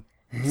turn.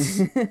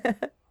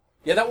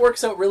 Yeah, that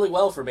works out really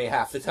well for me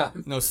half the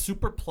time. No,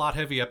 super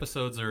plot-heavy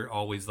episodes are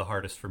always the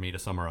hardest for me to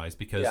summarize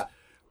because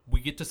we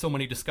get to so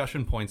many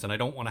discussion points, and I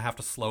don't want to have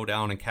to slow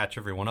down and catch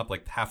everyone up.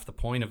 Like, half the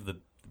point of the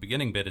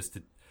beginning bit is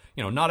to,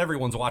 not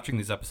everyone's watching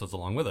these episodes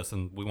along with us,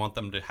 and we want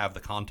them to have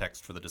the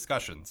context for the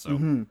discussion.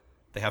 So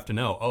they have to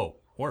know, oh,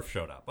 Worf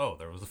showed up. Oh,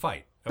 there was a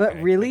fight. Okay,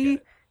 But really,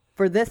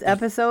 for this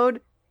episode,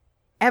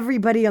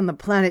 everybody on the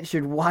planet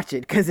should watch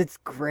it because it's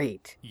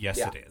great. Yes,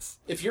 Yeah. it is.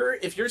 If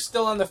you're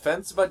still on the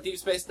fence about Deep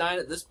Space Nine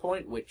at this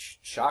point, which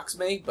shocks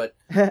me, but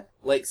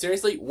like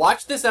seriously,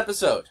 watch this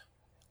episode.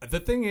 The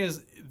thing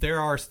is, there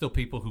are still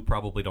people who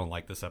probably don't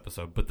like this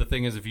episode. But the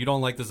thing is, if you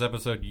don't like this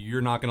episode,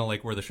 you're not going to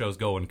like where the show's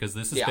going because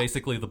this is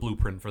basically the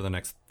blueprint for the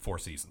next 4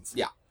 seasons.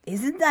 Yeah.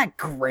 Isn't that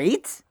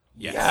great?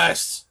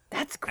 Yes.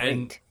 That's great.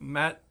 And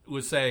Matt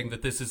was saying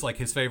that this is like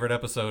his favorite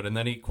episode, and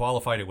then he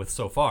qualified it with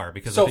so far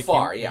because So I think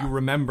far, you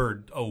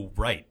remembered. Oh,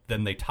 right.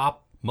 Then they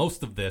top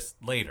most of this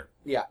later.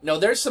 Yeah. No,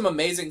 there's some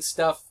amazing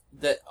stuff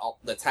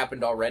that's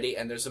happened already,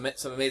 and there's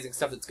some amazing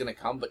stuff that's going to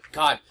come. But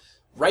God,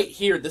 right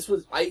here,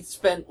 I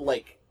spent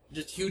like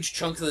just huge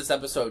chunks of this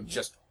episode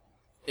just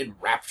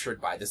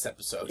enraptured by this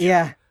episode.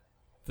 Yeah.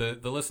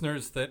 The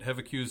listeners that have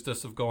accused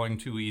us of going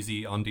too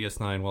easy on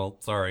DS9, well,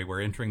 sorry,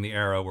 we're entering the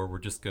era where we're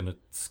just going to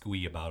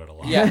squee about it a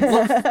lot.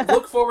 Yeah,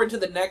 look forward to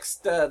the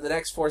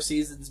next 4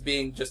 seasons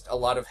being just a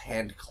lot of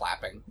hand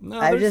clapping. No,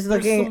 I'm there's- just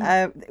there's looking.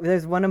 some-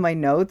 There's one of my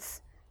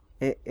notes.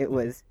 It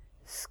was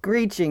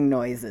screeching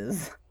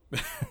noises.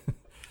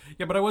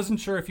 Yeah, but I wasn't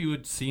sure if you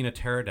had seen a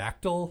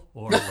pterodactyl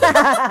or...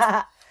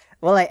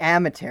 Well, I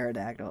am a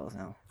pterodactyl,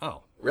 so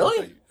Oh.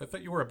 Really? I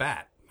thought you were a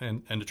bat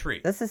and a tree.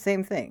 that's the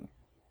same thing.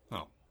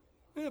 Oh.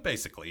 Yeah,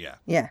 basically, yeah.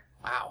 Yeah.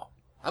 Wow,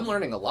 I'm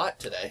learning a lot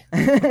today.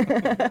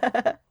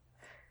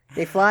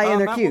 They fly and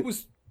they're Matt,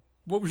 cute.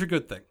 what was your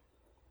good thing?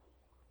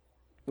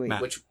 Wait.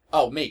 Matt.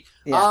 Me.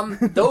 Yeah.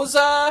 Those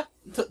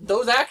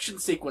those action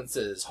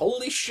sequences.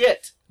 Holy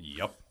shit!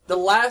 Yep. The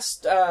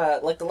last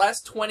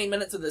 20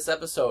 minutes of this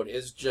episode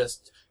is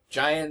just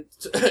giant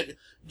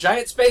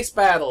space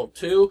battle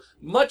to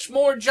much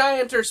more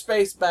gianter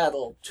space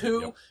battle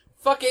to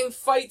fucking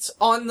fights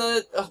on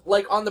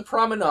the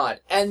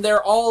promenade, and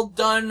they're all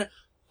done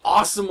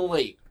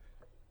awesomely.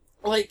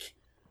 Like,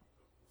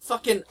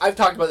 fucking, I've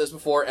talked about this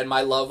before, and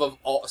my love of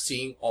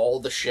seeing all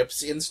the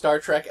ships in Star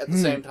Trek at the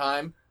same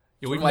time.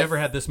 Yeah, we've never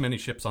had this many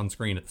ships on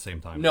screen at the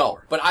same time. No,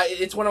 before. but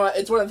it's one of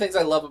the things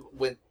I love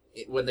when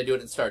they do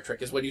it in Star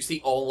Trek is when you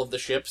see all of the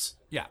ships.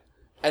 Yeah.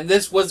 And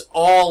this was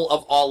all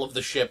of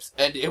the ships,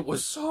 and it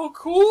was so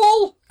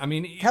cool. I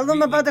mean... Tell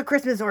them about the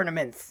Christmas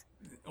ornaments.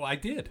 Well, I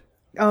did.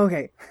 Oh,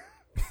 okay.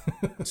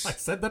 I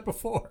said that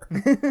before.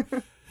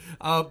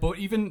 But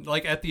even,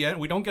 like, at the end,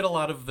 we don't get a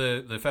lot of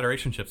the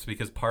Federation ships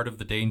because part of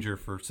the danger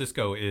for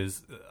Cisco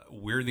is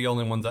we're the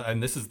only ones,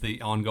 and this is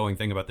the ongoing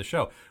thing about the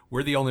show,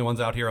 we're the only ones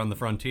out here on the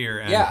frontier,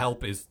 and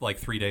help is, like,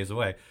 3 days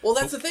away. Well,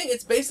 that's the thing.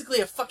 It's basically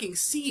a fucking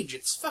siege.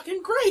 It's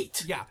fucking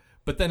great. Yeah.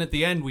 But then at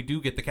the end, we do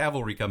get the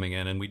cavalry coming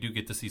in, and we do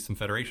get to see some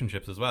Federation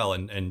ships as well,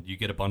 and you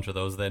get a bunch of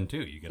those then,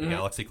 too. You get a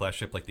Galaxy-class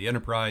ship like the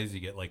Enterprise,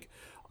 you get, like,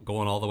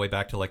 going all the way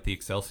back to, like, the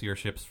Excelsior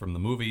ships from the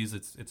movies.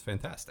 It's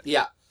fantastic.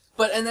 Yeah.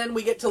 and then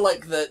we get to,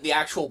 like, the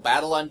actual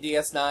battle on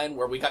DS9,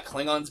 where we got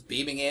Klingons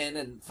beaming in,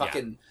 and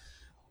fucking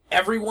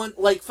everyone,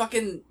 like,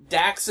 fucking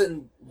Dax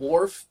and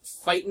Worf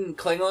fighting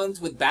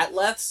Klingons with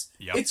batleths.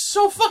 Yep. It's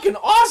so fucking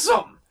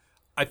awesome!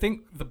 I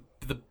think the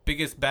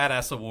biggest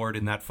badass award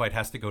in that fight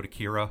has to go to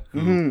Kira,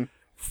 who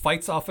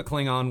fights off a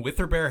Klingon with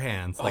her bare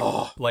hands,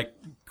 like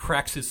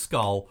cracks his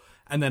skull,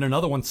 and then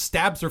another one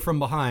stabs her from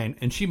behind,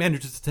 and she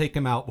manages to take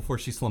him out before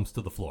she slumps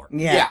to the floor.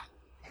 Yeah.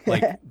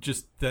 Like,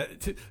 just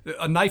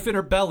a knife in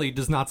her belly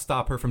does not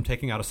stop her from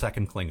taking out a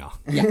second Klingon.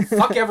 Yeah,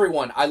 fuck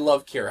everyone. I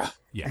love Kira.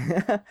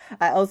 Yeah.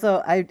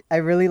 I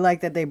really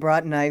like that they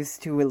brought knives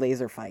to a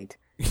laser fight.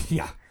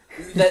 Yeah.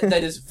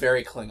 That is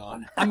very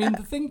Klingon. I mean,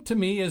 the thing to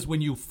me is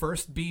when you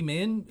first beam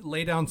in,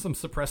 lay down some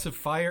suppressive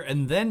fire,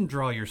 and then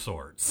draw your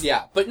swords.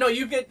 Yeah, but no,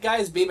 you get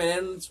guys beaming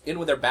in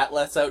with their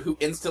batleths out who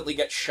instantly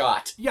get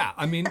shot. Yeah,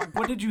 I mean,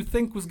 what did you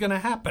think was going to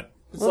happen?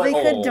 It's Well, like,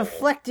 they could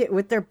deflect it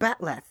with their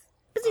batleth.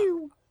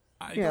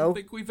 I You don't know,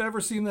 think we've ever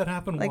seen that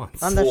happen Like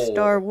once. on the Whoa.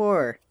 Star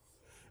War.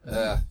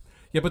 Yeah,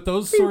 but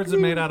those swords are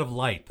made out of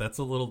light. That's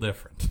a little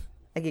different.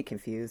 I get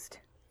confused.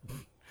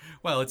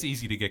 Well, it's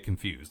easy to get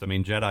confused. I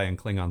mean, Jedi and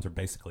Klingons are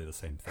basically the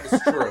same thing.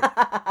 It's true.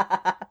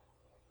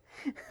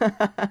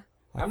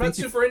 I'm not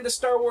super into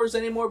Star Wars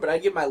anymore, but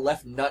I'd give my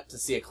left nut to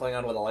see a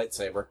Klingon with a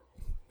lightsaber.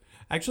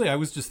 Actually, I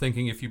was just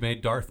thinking if you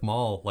made Darth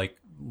Maul, like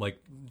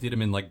did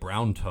him in, like,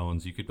 brown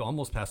tones, you could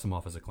almost pass him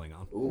off as a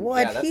Klingon. Ooh,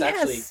 What? Yeah, that's He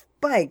actually... has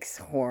spikes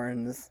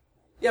horns.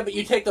 Yeah, but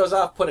you take those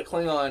off, put a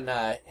Klingon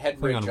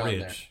head ridge Klingon on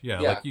Ridge. there.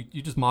 Yeah, like,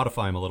 you just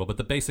modify him a little, but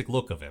the basic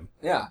look of him.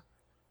 Yeah.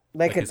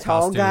 Like a his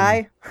tall costume.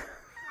 guy.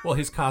 Well,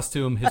 his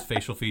costume, his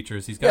facial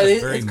features, he's got a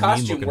very his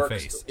costume mean-looking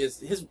works. face.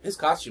 His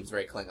costume's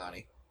very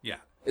Klingon-y. Yeah.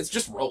 It's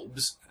just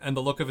robes. And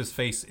the look of his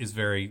face is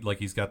very, like,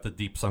 he's got the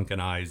deep sunken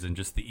eyes and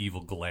just the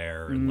evil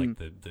glare and, like,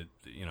 the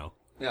you know,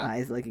 Yeah.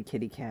 Eyes like a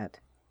kitty cat.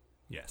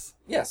 yes,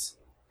 Yes.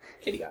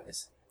 Kitty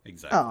eyes.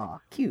 exactly. Aw,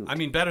 cute. I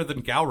mean, better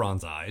than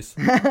Gowron's eyes.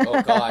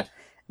 Oh, God.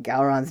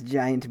 Gowron's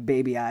giant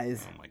baby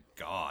eyes. Oh, my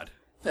God.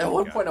 At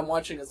one point I'm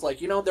watching, it's like,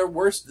 the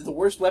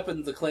worst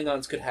weapon the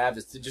Klingons could have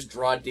is to just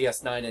draw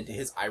DS9 into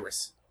his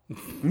iris.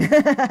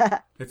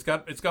 It's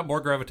got more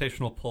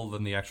gravitational pull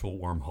than the actual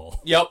wormhole.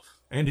 Yep.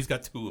 And he's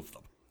got 2 of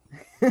them.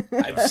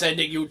 I'm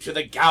sending you to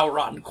the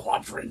Gowron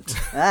Quadrant.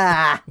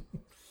 Ah!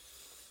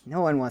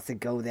 No one wants to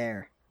go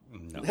there.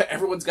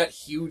 Everyone's got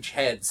huge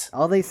heads.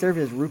 All they serve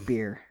is root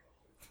beer.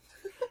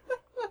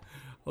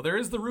 Well, there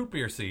is the root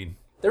beer scene.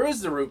 There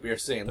is the root beer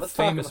scene. The Let's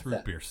talk famous about root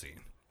that. beer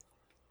scene.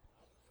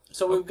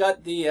 So we've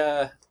got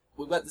the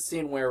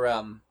scene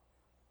where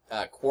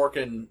Quark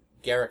and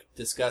Garrick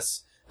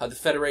discuss how the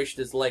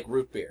Federation is like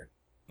root beer.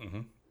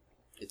 Mm-hmm.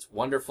 It's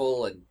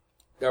wonderful, and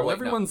Well,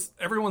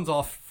 everyone's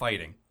off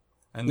fighting,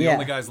 and the Yeah.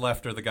 only guys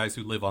left are the guys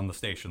who live on the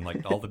station.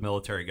 Like, all the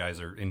military guys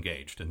are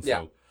engaged, and so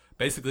Yeah.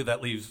 basically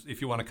that leaves,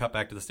 if you want to cut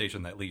back to the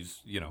station, that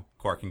leaves,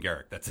 Quark and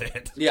Garrick. That's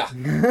it. Yeah.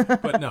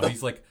 But no,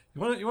 he's like,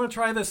 you want to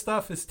try this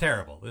stuff? It's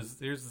terrible.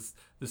 There's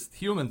this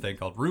human thing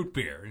called root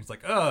beer. And he's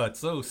like, oh,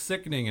 it's so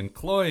sickening and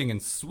cloying and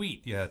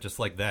sweet. Yeah, just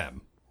like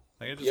them.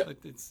 Like,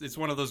 it's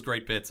one of those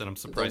great bits, and I'm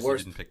surprised you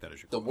didn't pick that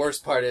as your. The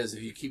worst part is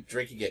if you keep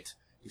drinking it,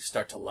 you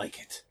start to like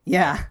it.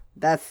 Yeah,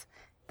 that's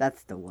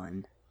the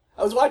one.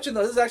 I was watching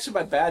though. This is actually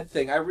my bad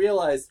thing. I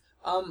realized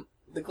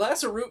the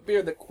glass of root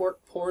beer that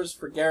Quark pours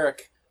for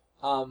Garrick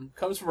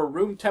comes from a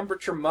room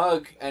temperature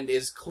mug and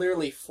is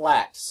clearly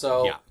flat.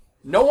 So Yeah.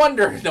 no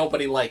wonder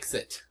nobody likes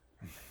it.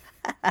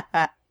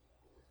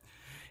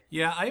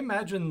 Yeah, I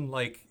imagine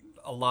like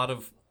a lot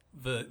of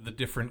the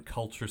different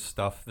culture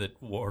stuff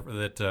that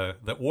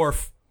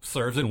Worf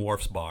serves in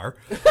Worf's bar,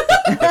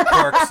 that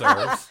Quark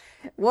serves.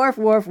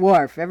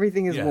 Worf.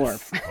 Everything is Yes.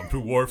 Worf. Come to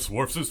Worf's.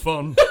 Worf's is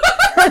fun.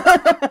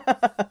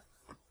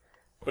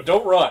 But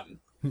don't run.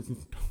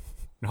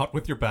 Not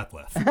with your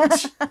batleth.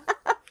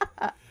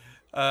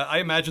 I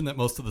imagine that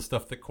most of the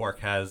stuff that Quark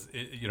has,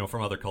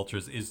 from other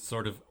cultures, is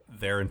sort of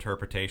their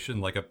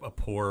interpretation, like a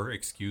poor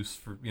excuse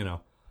for,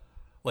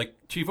 like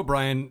Chief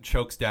O'Brien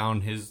chokes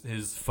down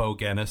his faux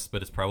Guinness,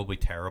 but it's probably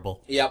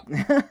terrible. Yep.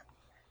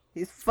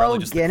 He's Probably faux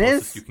just the Guinness.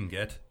 closest you can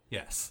get.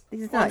 Yes.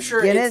 He's Well, not I'm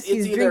sure Guinness. it's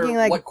He's either drinking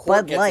like what Quark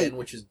Bud gets Light. in,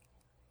 which is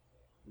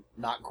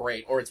not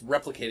great, or it's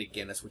replicated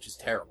Guinness, which is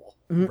terrible.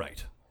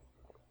 Right.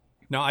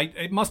 No,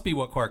 it must be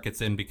what Quark gets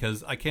in,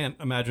 because I can't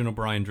imagine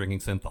O'Brien drinking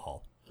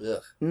synthahol.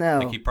 Ugh. No,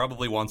 Like, he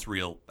probably wants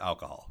real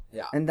alcohol.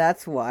 Yeah. and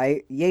that's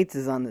why Yates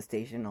is on the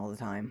station all the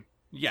time,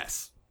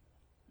 Yes.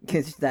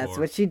 because that's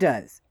Or what she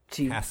does.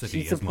 Cassidy,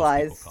 She as most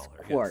supplies people call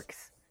her, yes.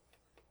 quarks.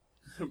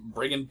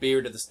 Bringing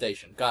beer to the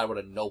station. God, what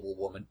a noble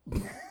woman.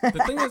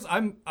 The thing is,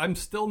 I'm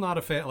still not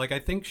a fan. Like, I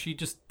think she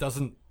just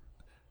doesn't.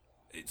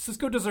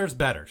 Cisco deserves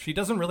better. She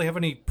doesn't really have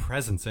any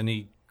presence,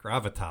 any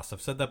gravitas.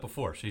 I've said that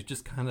before. She's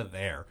just kind of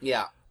there.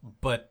 Yeah.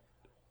 But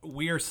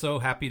we are so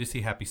happy to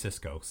see Happy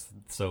Cisco,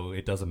 so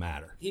it doesn't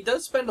matter. He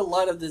does spend a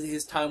lot of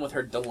his time with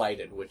her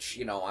delighted, which,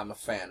 I'm a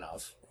fan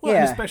of. Well,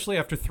 and Yeah. especially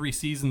after 3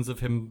 seasons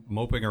of him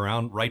moping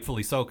around,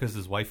 rightfully so, because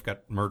his wife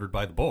got murdered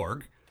by the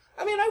Borg.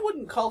 I mean, I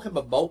wouldn't call him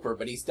a moper,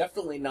 but he's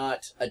definitely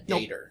not a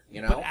dater,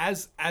 you know? But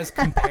as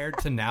compared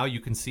to now, you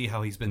can see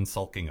how he's been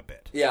sulking a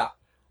bit. Yeah.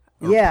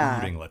 Or Yeah.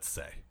 brooding, let's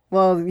say.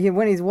 Well,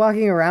 when he's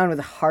walking around with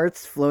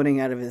hearts floating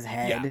out of his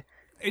head. Yeah.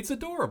 It's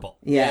adorable.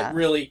 Yeah. It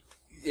really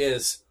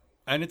is.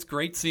 And it's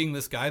great seeing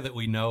this guy that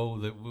we know,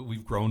 that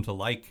we've grown to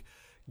like,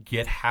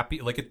 get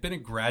happy. Like, it's been a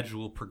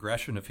gradual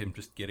progression of him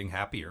just getting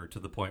happier to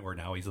the point where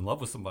now he's in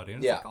love with somebody.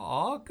 And it's like,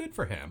 aw, good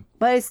for him.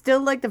 But I still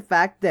like the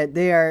fact that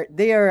they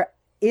are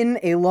in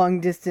a long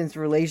distance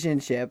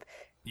relationship.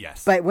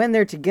 Yes. But when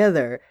they're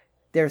together,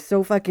 they're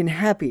so fucking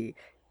happy.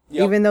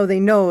 Yep. Even though they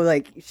know,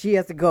 like, she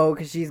has to go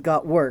because she's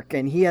got work,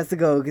 and he has to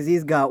go because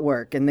he's got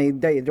work, and they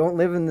don't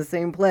live in the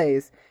same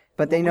place,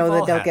 but they know we've that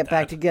all they'll had get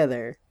back that.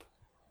 together.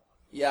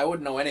 Yeah, I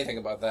wouldn't know anything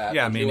about that.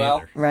 Yeah, Would me you, neither.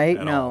 Al? Right?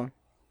 At No. all.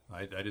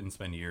 I didn't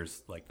spend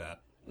years like that.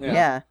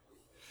 Yeah.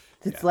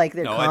 It's like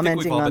they're No, I think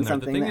we've commenting all been on there. The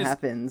something thing that is,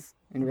 happens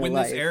in real When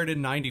life. this aired in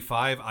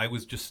 95, I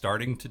was just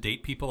starting to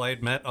date people I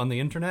had met on the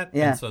internet.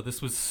 Yeah. And so this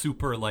was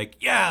super like,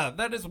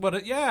 that is what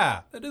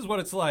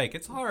it's like.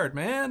 It's hard,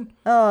 man.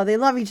 Oh, they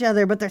love each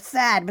other, but they're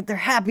sad, but they're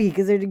happy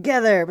because they're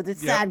together, but they're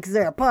sad because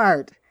they're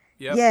apart.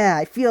 Yep. Yeah,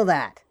 I feel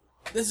that.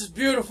 This is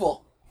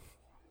beautiful.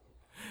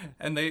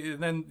 And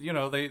then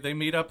they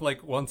meet up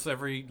like once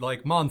every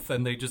like month,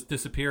 and they just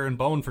disappear and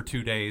bone for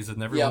 2 days,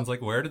 and everyone's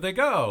like, where did they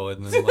go?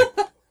 And then like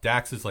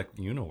Dax is like,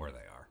 you know where they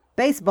are.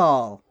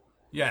 Baseball.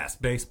 Yes,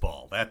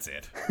 baseball. That's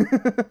it.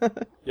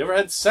 You ever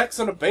had sex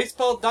on a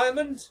baseball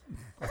diamond?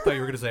 I thought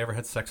you were gonna say ever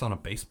had sex on a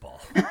baseball.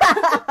 You ever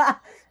had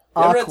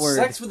Awkward.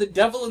 sex with the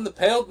devil in the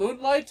pale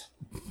moonlight?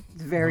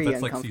 It's very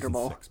That's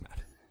uncomfortable. like season 6, Matt.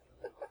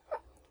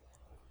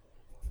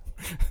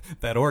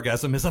 That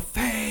orgasm is a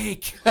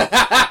fake.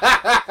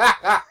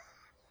 At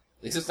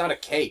least it's not a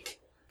cake.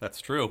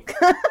 That's true.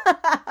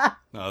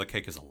 No, the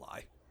cake is a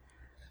lie.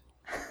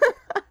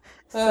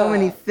 So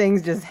many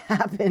things just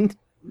happened.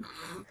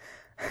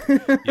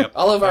 Yep.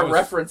 All of That our was-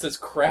 references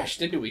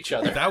crashed into each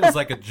other. That was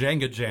like a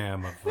Jenga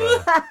jam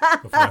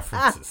of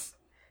references.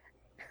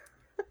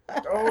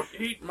 Don't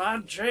eat my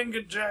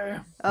Jenga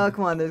jam. Oh,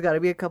 come on, there's got to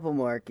be a couple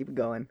more. Keep it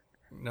going.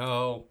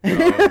 No.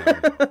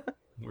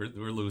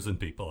 We're losing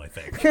people, I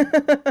think.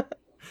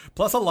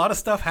 Plus, a lot of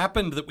stuff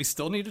happened that we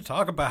still need to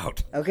talk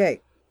about.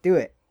 Okay, do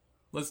it.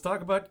 Let's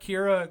talk about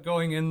Kira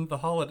going in the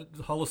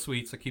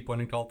holosuites. I keep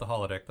wanting to call it the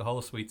holodeck. The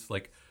holosuites,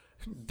 like,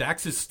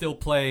 Dax is still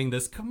playing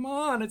this. Come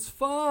on, it's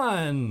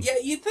fun. Yeah,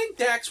 you'd think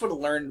Dax would have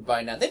learned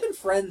by now. They've been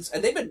friends,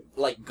 and they've been,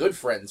 like, good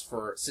friends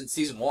since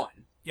season 1.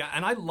 Yeah,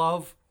 and I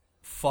love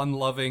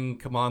fun-loving,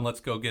 come on, let's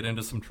go get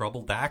into some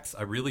trouble Dax.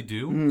 I really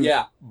do.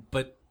 Yeah.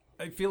 But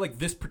I feel like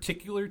this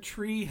particular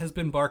tree has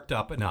been barked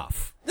up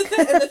enough. And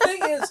the thing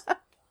is,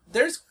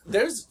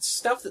 there's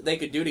stuff that they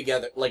could do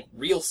together, like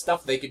real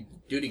stuff they could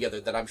do together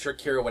that I'm sure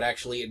Kira would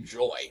actually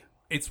enjoy.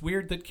 It's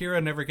weird that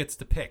Kira never gets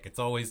to pick. It's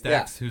always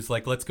Dax who's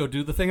like, let's go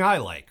do the thing I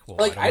like. Well,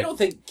 Like, I don't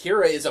think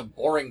Kira is a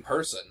boring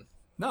person.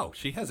 No,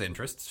 she has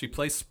interests. She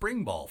plays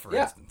spring ball, for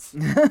Yeah. instance.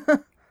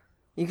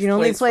 You can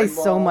only plays play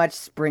spring so ball. much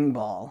spring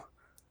ball.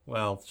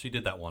 Well, she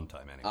did that one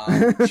time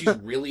anyway. She's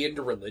really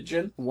into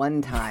religion.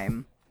 One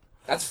time.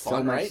 That's So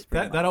fun, much right?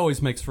 spring That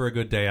always makes for a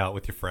good day out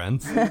with your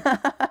friends.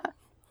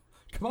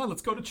 Come on,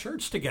 let's go to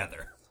church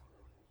together.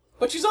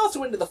 But she's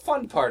also into the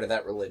fun part of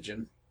that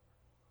religion.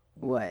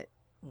 What?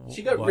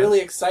 She got What? really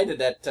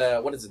excited at,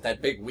 that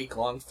big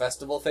week-long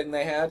festival thing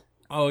they had?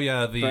 Oh,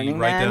 yeah, the Burning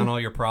write Man? down all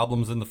your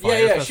problems in the fire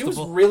Yeah, festival. she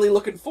was really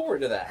looking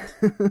forward to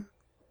that.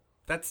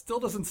 That still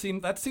doesn't seem...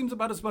 That seems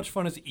about as much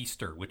fun as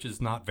Easter, which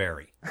is not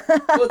very.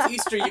 Well, it's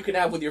Easter you can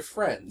have with your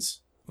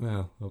friends,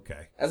 Well,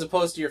 okay. as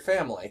opposed to your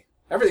family.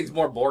 Everything's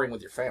more boring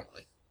with your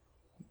family.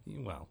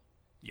 Well,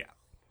 yeah.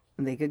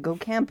 They could go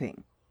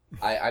camping.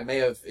 I may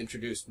have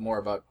introduced more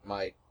about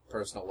my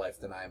personal life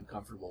than I am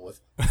comfortable with.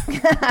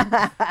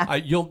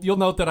 You'll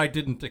note that I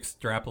didn't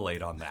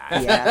extrapolate on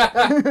that.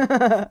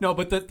 Yeah. No,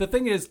 but the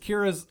thing is,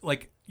 Kira's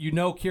like,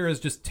 Kira's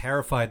just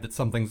terrified that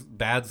something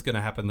bad's going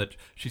to happen, that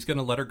she's going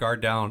to let her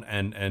guard down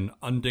and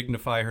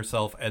undignify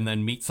herself and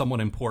then meet someone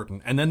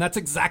important. And then that's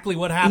exactly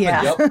what happens.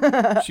 Yeah.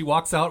 Yep. She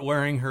walks out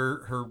wearing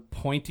her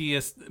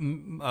pointiest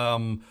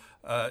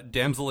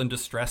damsel in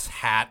distress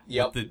hat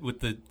Yep. with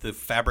the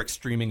fabric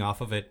streaming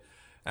off of it,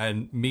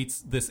 and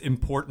meets this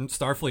important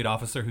Starfleet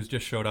officer who's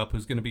just showed up,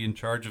 who's going to be in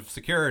charge of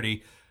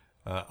security.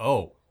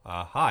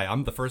 Hi,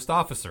 I'm the first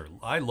officer.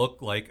 I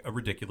look like a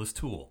ridiculous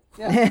tool.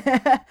 And See,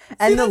 the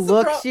that's the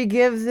look pro- she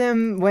gives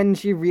him when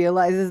she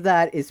realizes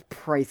that is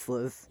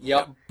priceless.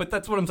 Yep. But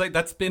that's what I'm saying.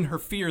 That's been her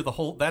fear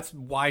that's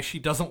why she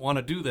doesn't want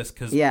to do this,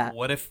 because Yeah.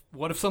 what if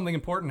something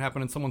important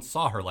happened and someone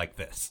saw her like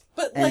this?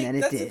 But And like then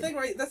it that's the did. thing,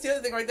 right? That's the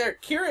other thing right there.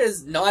 Kira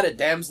is not a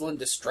damsel in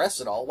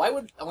distress at all. Why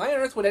on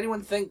earth would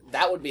anyone think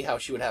that would be how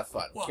she would have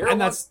fun? Well, Kira and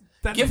wants,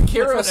 that's give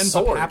Kira what a ends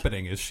sword. up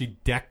happening is she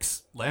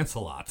decks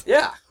Lancelot.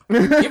 Yeah,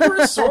 give her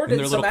a sword In and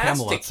their some little ass to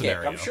Camelot kick.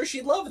 scenario. I'm sure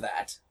she'd love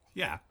that.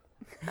 Yeah.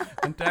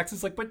 And Dax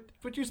is like, but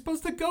you're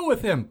supposed to go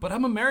with him. But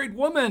I'm a married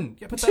woman.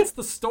 Yeah, but that's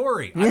the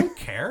story. I don't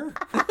care.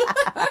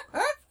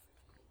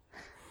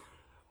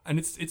 And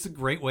it's a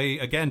great way,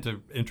 again,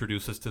 to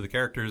introduce us to the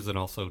characters and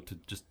also to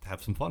just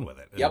have some fun with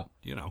it. Yep.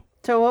 And,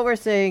 So what we're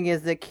saying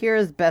is that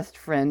Kira's best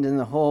friend in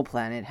the whole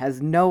planet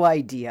has no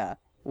idea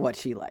what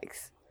she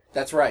likes.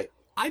 That's right.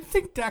 I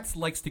think Dax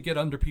likes to get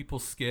under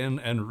people's skin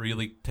and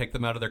really take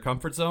them out of their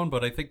comfort zone,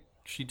 but I think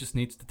she just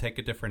needs to take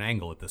a different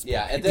angle at this point.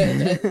 Yeah, and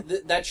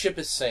that ship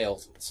has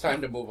sailed. It's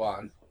time to move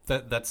on.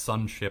 That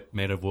sun ship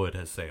made of wood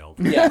has sailed.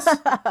 Yes.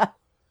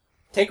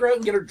 Take her out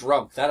and get her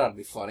drunk. That ought to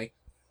be funny.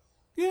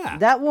 Yeah.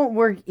 That won't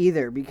work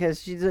either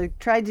because she's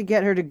tried to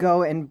get her to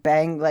go and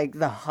bang like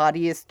the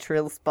hottiest,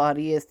 trill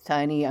spottiest,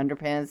 tiny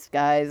underpants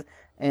guys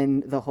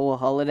in the whole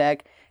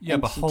holodeck. Yeah,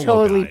 and but she holo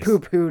totally guys.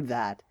 poo-pooed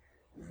that.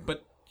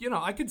 But,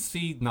 I could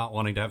see not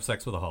wanting to have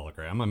sex with a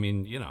hologram. I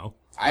mean,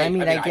 I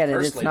mean, I get it.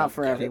 It's personally not don't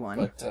for get it,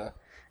 everyone. but,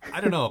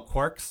 I don't know.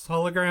 Quark's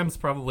holograms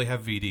probably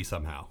have VD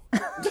somehow.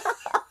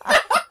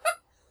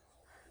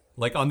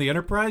 Like on the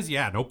Enterprise,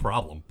 yeah, no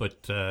problem.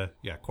 But,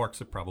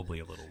 Quarks are probably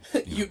a little...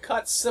 you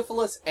caught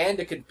syphilis and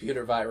a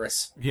computer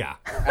virus. Yeah.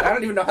 And I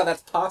don't even know how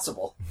that's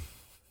possible.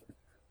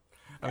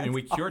 I mean,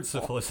 we cured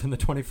syphilis in the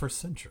 21st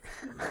century.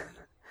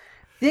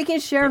 They can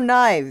share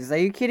knives. Are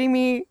you kidding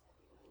me?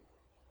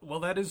 Well,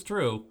 that is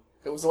true.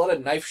 There was a lot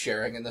of knife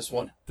sharing in this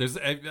one. There's,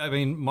 I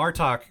mean,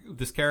 Martok,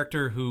 this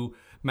character who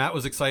Matt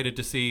was excited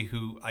to see,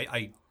 who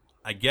I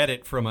get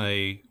it from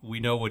a we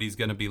know what he's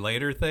going to be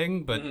later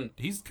thing, but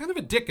he's kind of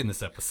a dick in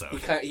this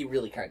episode. He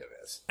really kind of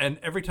is. And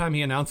every time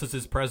he announces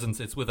his presence,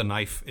 it's with a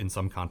knife in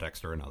some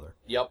context or another.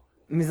 Yep.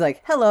 And he's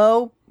like,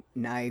 hello,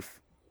 knife.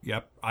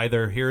 Yep.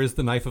 Either here is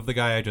the knife of the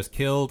guy I just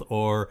killed,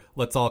 or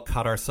let's all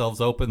cut ourselves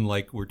open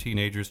like we're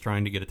teenagers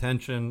trying to get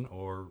attention,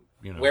 or,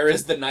 Where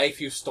is the knife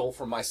you stole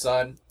from my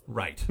son?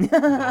 Right.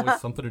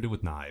 Always something to do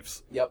with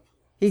knives. Yep.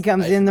 He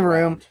comes in the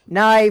room, around.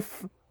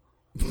 knife.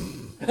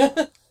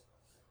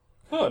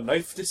 Oh,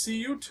 knife to see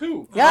you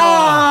too.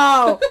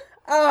 Oh!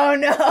 Oh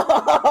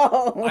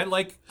no! I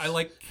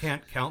like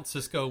can't count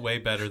Cisco way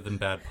better than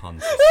bad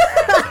puns.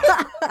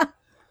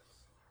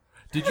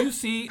 Did you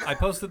see? I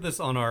posted this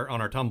on our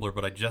Tumblr,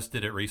 but I just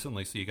did it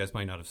recently, so you guys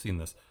might not have seen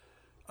this.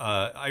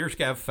 Irish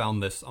Gav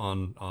found this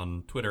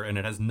on Twitter, and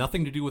it has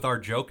nothing to do with our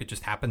joke. It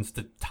just happens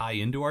to tie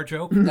into our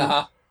joke.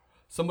 Uh-huh.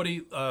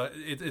 Somebody,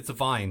 it's a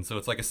Vine, so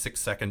it's like a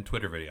 6-second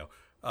Twitter video.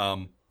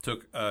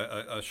 Took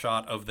a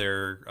shot of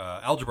their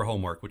algebra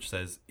homework, which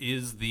says,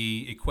 is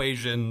the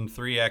equation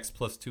 3x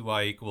plus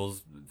 2y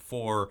equals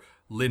 4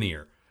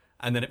 linear?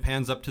 And then it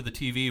pans up to the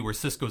TV where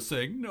Cisco's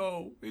saying,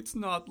 no, it's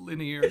not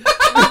linear.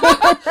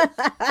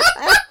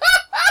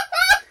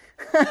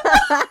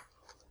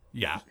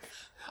 Yeah.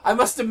 I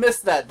must have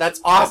missed that.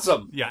 That's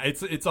awesome. Yeah,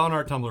 it's on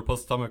our Tumblr,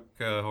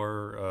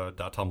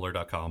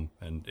 poststomachhorror.tumblr.com,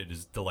 and it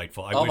is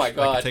delightful. I Oh wish my I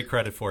God. could take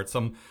credit for it.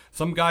 Some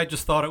guy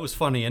just thought it was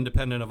funny,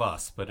 independent of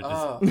us, but it is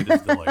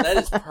delightful. That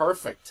is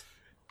perfect.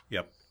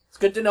 Yep. It's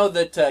good to know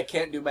that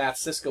Can't Do Math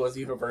Cisco is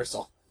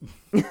universal.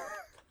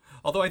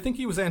 Although I think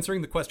he was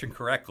answering the question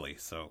correctly,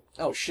 so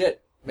Oh,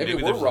 shit. Maybe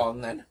we're there's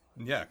wrong then.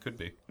 yeah, it could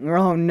be.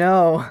 Oh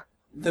no.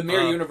 The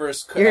Mirror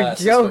Universe Your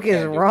Cisco joke is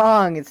Can't Do.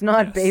 wrong. It's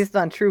not Yes. based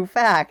on true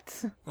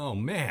facts. Oh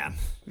man,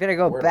 You better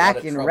go We're in a lot back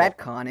of and trouble.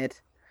 retcon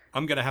it.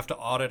 I'm gonna have to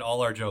audit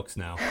all our jokes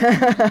now.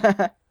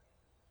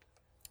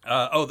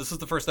 This is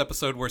the first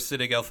episode where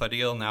Siddig El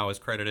Fadil now is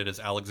credited as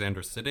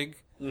Alexander Siddig.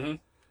 Mm-hmm.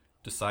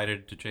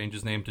 Decided to change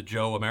his name to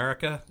Joe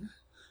America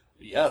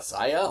Yes,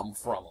 I am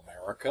from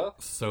America.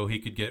 so he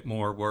could get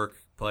more work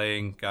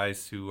playing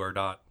guys who are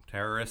not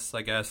terrorists,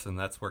 I guess, and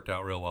that's worked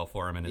out real well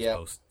for him in his Yep.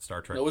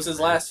 post-Star Trek It was his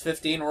career. last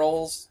 15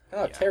 roles.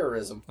 Oh,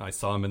 terrorism. I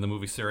saw him in the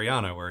movie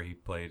Syriana, where he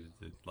played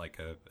like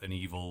an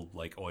evil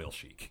oil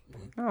sheik.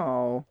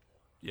 Oh.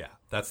 Yeah,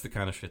 that's the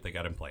kind of shit they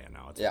got him playing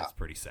now. It's, Yeah. it's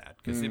pretty sad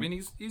because I mean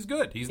he's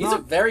good. He's He's not,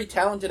 a very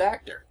talented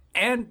actor.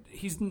 and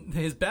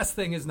his best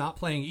thing is not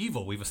playing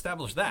evil. We've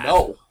established that.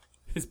 No.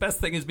 His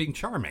best thing is being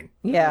charming.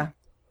 Yeah.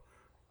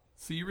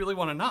 So you really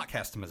want to not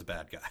cast him as a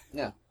bad guy.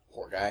 Yeah,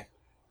 poor guy.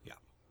 Yeah.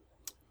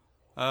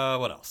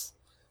 What else?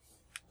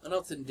 What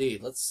else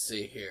indeed? Let's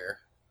see here.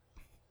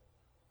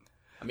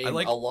 I mean, I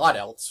like- a lot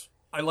else.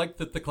 I like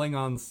that the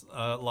Klingons'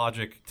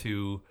 logic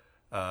to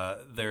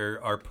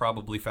there are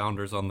probably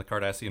founders on the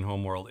Cardassian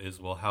homeworld is,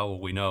 well, how will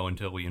we know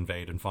until we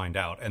invade and find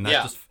out? And that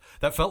Yeah.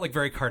 that felt like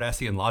very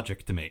Cardassian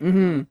logic to me.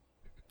 Mm-hmm.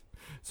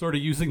 Sort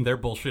of using their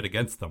bullshit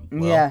against them.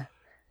 Well, Yeah.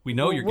 we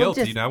know you're we'll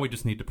guilty, just- now we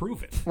just need to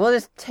prove it. We'll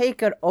just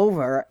take it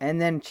over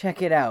and then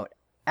check it out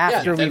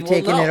after then we've we'll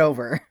taken know. it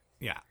over.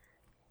 Yeah.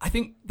 I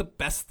think the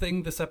best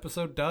thing this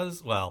episode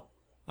does, well,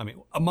 I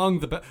mean, among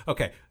the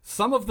okay,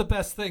 some of the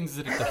best things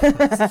that it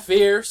does,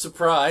 Fear,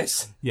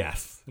 surprise.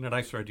 yes, in a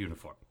nice red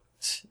uniform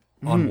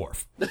on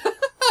Worf,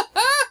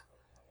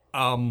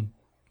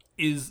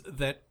 is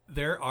that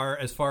there are,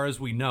 as far as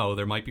we know,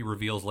 there might be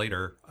reveals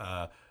later,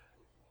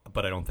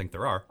 but I don't think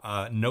there are.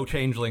 No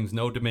changelings,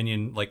 no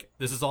Dominion. Like,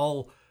 this is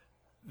all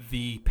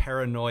the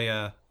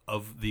paranoia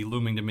of the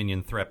looming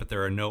Dominion threat, but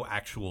there are no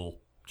actual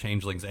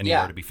changelings anywhere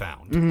Yeah. to be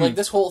found. Mm-hmm. Like,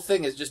 this whole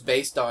thing is just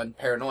based on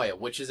paranoia,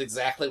 which is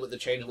exactly what the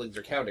changelings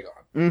are counting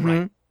on.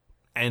 Right.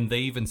 And they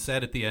even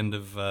said at the end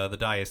of the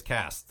Dias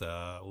cast,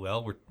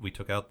 we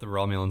took out the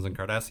Romulans and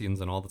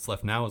Cardassians, and all that's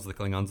left now is the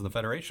Klingons and the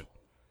Federation.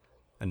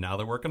 And now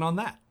they're working on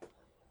that.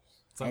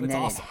 So And it's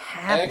then awesome. it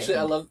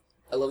happened.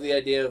 I love the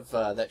idea of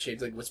that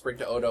changeling whispering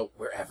to Odo,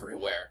 "We're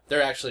everywhere."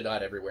 They're actually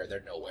not everywhere.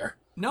 They're nowhere.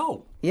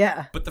 No.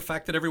 Yeah. But the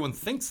fact that everyone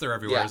thinks they're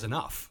everywhere Yeah. is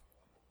enough.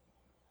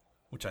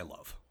 Which I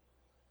love.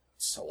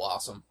 So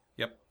awesome.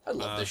 Yep. I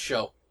love this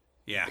show.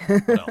 Yeah.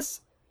 What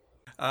else?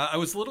 I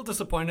was a little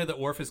disappointed that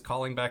Worf is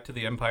calling back to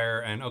the Empire,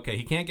 and okay,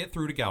 he can't get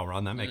through to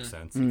Gowron. That makes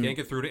sense. He can't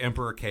get through to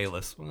Emperor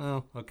Kahless.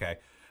 Well, okay.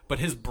 But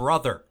his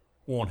brother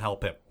won't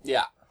help him.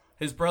 Yeah.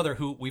 His brother,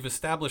 who we've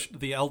established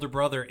the elder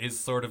brother is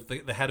sort of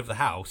the head of the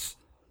house,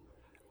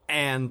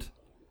 and,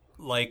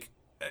 like,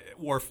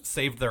 Worf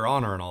saved their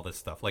honor and all this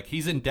stuff. Like,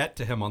 he's in debt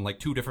to him on, like,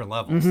 2 different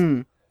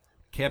levels.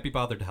 Can't be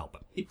bothered to help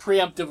him. He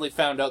preemptively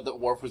found out that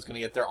Worf was going to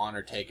get their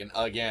honor taken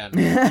again.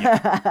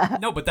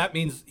 No, but that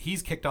means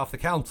he's kicked off the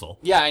council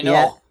Yeah, I know.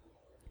 Yeah.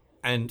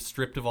 and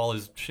stripped of all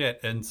his shit,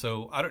 and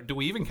so, do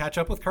we even catch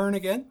up with Kurn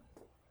again?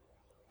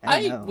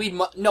 I don't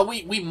know.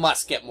 We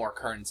must get more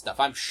Kern stuff.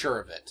 I'm sure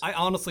of it. I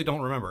honestly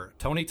don't remember.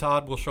 Tony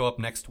Todd will show up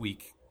next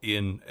week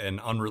in an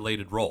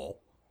unrelated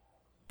role,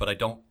 but I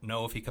don't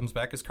know if he comes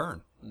back as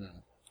Kurn.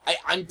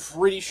 I'm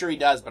pretty sure he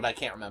does, but I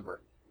can't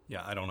remember.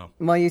 Yeah, I don't know.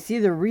 Well, you see,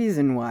 the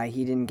reason why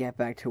he didn't get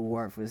back to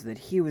Worf was that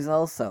he was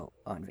also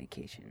on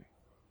vacation.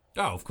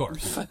 Oh, of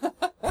course.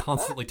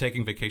 Constantly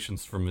taking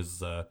vacations from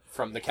his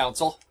From the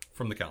council?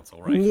 from the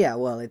council, right? Yeah,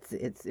 well,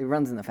 it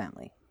runs in the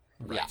family.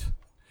 Right.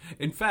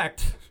 In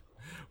fact,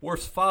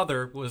 Worf's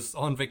father was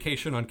on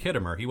vacation on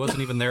Khitomer. He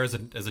wasn't even there as a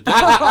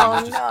dad.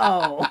 Oh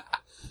no!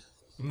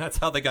 And that's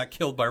how they got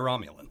killed by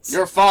Romulans.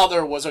 Your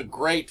father was a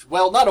great,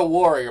 well, not a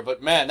warrior,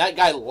 but man, that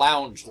guy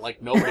lounged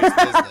like nobody's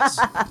business.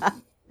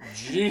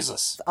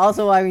 Jesus.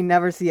 Also, why we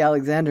never see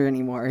Alexander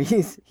anymore.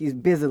 He's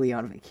busily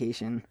on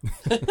vacation.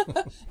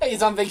 Hey,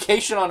 he's on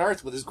vacation on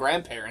Earth with his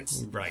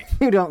grandparents. Right.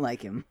 Who don't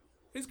like him?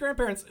 His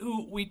grandparents,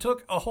 who we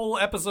took a whole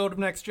episode of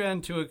Next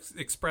Gen to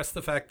express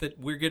the fact that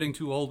we're getting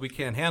too old, we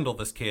can't handle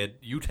this kid.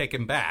 You take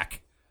him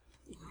back,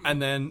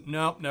 and then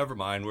no, never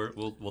mind.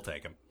 We'll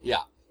take him.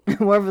 Yeah.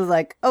 Worf was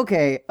like,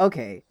 okay,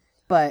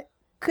 but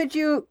could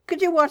you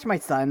watch my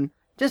son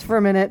just for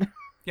a minute?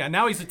 Yeah,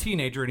 now he's a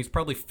teenager, and he's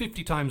probably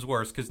 50 times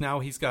worse because now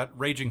he's got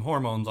raging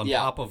hormones on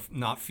top of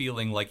not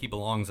feeling like he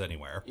belongs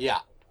anywhere. Yeah.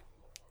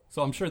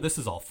 So I'm sure this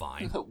is all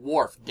fine.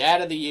 Worf, Dad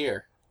of the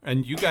Year.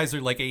 And you guys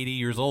are like 80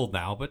 years old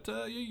now, but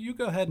you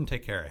go ahead and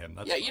take care of him.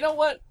 That's Yeah, fine. you know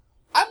what?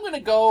 I'm gonna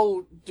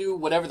go do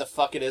whatever the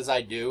fuck it is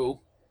I do.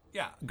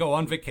 Yeah, go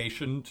on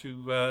vacation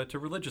to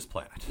Religious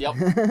Planet.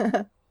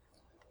 Yep.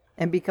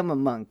 And become a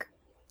monk.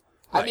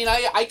 I mean,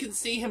 I can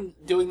see him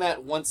doing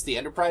that once the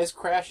Enterprise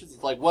crashes.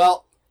 It's like,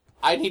 well,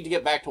 I need to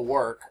get back to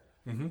work.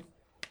 Mm-hmm.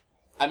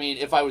 I mean,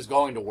 if I was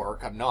going to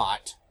work, I'm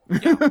not.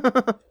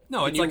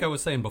 No, it's like I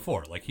was saying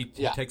before. Like, he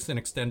takes an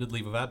extended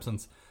leave of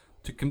absence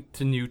to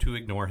continue to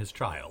ignore his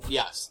child.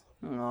 Yes.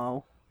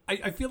 Oh.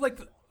 I feel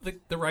like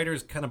the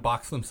writers kind of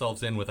box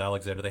themselves in with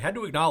Alexander. They had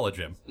to acknowledge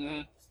him,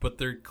 but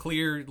they're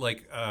clear,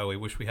 like, we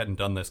wish we hadn't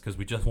done this because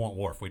we just want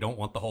Worf. We don't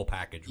want the whole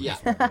package. We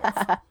just want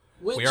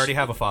Worf. We already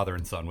have a father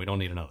and son. We don't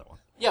need another one.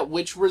 Yeah,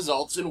 which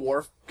results in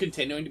Worf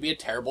continuing to be a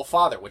terrible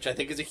father, which I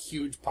think is a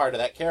huge part of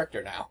that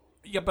character now.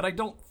 Yeah, but I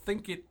don't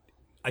think it...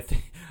 I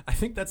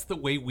think that's the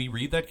way we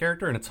read that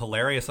character, and it's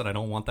hilarious, and I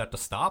don't want that to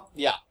stop.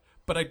 Yeah.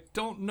 But I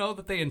don't know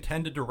that they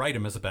intended to write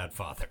him as a bad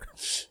father.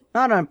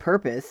 Not on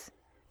purpose.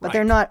 But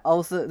Right.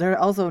 they're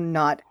also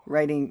not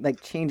writing,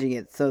 like, changing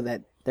it so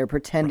that they're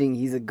pretending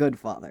he's a good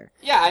father.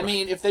 Yeah, I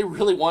mean, if they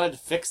really wanted to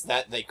fix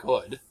that, they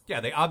could. Yeah,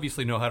 they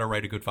obviously know how to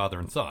write a good father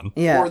and son.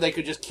 Yeah. Or they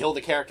could just kill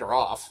the character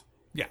off.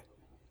 Yeah.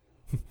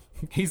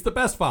 He's the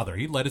best father.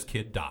 He let his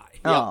kid die.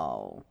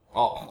 Oh.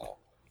 Oh.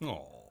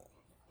 Oh.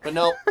 But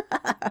no.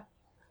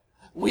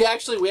 we had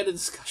a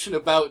discussion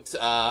about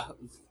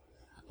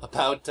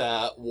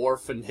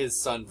Worf and his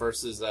son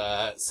versus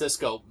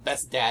Cisco.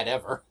 Best dad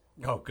ever.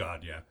 Oh,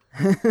 God, yeah.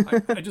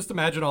 I just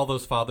imagine all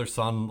those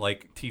father-son,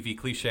 like, TV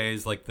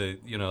cliches, like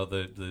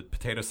the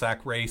potato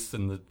sack race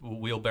and the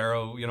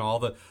wheelbarrow,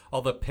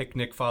 all the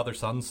picnic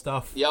father-son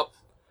stuff. Yep.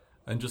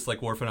 And just,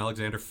 like, Worf and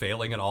Alexander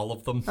failing at all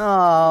of them.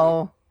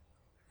 Oh.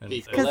 And-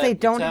 Because they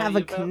don't have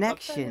a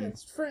connection.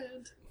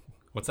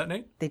 what's that,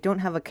 Nate? They don't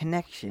have a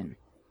connection.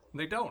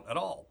 They don't at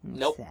all.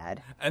 Nope.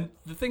 Sad. And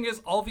the thing is,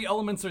 all the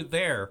elements are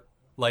there.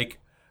 Like,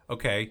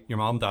 okay, your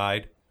mom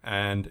died,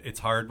 and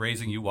it's hard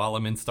raising you while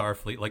I'm in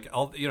Starfleet. Like,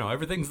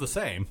 everything's the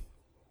same.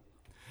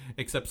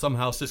 Except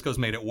somehow Sisko's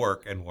made it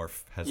work, and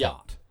Worf has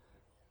not.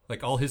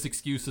 Like, all his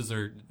excuses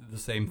are the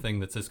same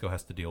thing that Sisko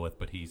has to deal with,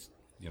 but he's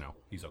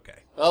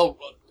okay. Oh,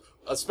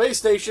 a space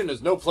station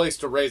is no place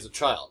to raise a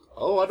child.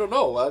 Oh, I don't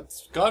know.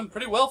 It's gone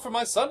pretty well for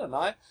my son and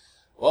I.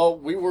 Well,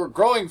 we were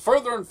growing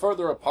further and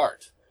further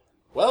apart.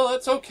 Well,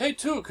 that's okay,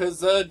 too,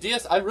 because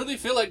I really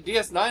feel like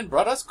DS9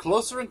 brought us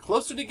closer and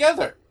closer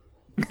together.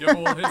 Yeah,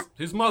 well,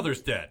 his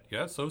mother's dead.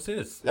 Yeah, so's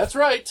his. That's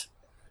right.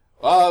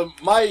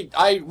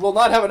 I will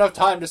not have enough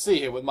time to see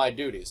him with my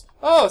duties.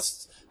 Oh,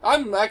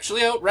 I'm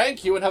actually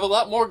outrank you and have a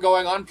lot more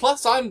going on.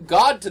 Plus, I'm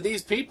God to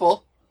these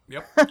people.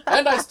 Yep.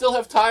 And I still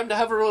have time to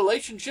have a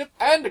relationship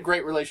and a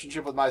great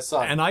relationship with my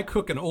son. And I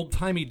cook an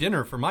old-timey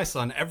dinner for my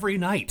son every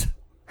night.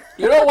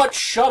 You know what?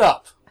 Shut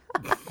up.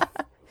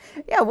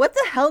 Yeah, what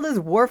the hell does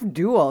Worf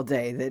do all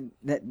day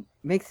that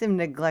makes him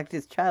neglect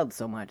his child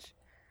so much?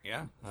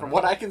 Yeah. From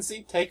what I can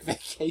see, take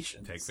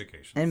vacations. Take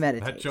vacation. And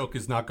meditate. That joke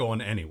is not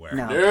going anywhere.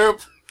 No.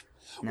 Nope.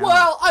 No.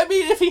 Well, I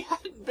mean, if he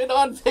hadn't been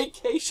on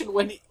vacation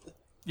when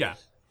Yeah.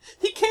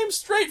 he came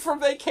straight from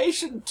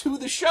vacation to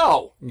the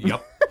show.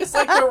 Yep. It's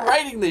like they're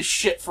writing this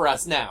shit for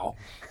us now.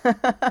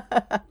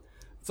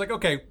 It's like,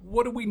 okay,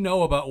 what do we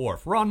know about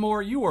Worf? Ron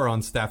Moore, you were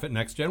on staff at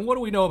Next Gen. What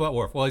do we know about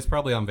Worf? Well, he's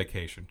probably on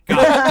vacation.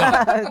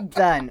 Got it. Done.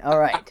 Done. All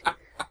right.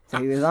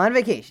 So he was on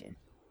vacation.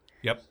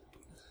 Yep.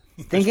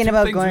 Thinking two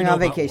about things we going know on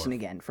about vacation Worf.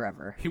 again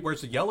forever. He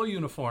wears a yellow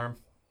uniform.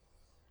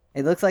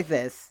 It looks like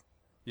this.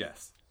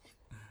 Yes.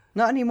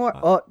 Not anymore.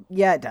 Oh,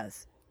 yeah, it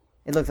does.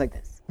 It looks like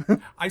this.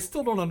 I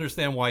still don't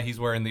understand why he's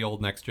wearing the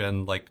old Next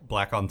Gen, like,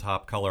 black on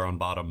top, color on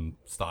bottom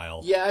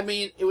style. Yeah, I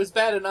mean, it was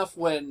bad enough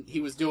when he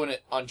was doing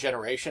it on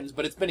Generations,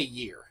 but it's been a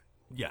year.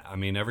 Yeah, I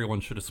mean,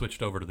 everyone should have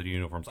switched over to the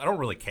uniforms. I don't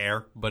really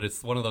care, but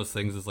it's one of those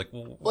things. Is like,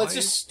 well, Well, it's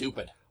just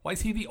stupid. why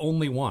is he the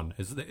only one?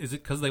 Is it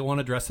because they want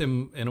to dress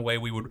him in a way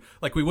we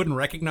wouldn't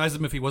recognize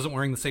him if he wasn't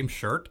wearing the same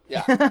shirt?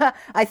 Yeah.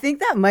 I think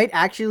that might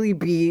actually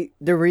be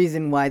the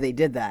reason why they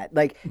did that.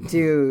 Like,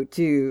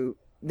 to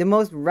the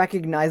most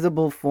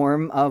recognizable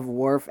form of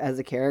Worf as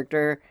a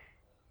character,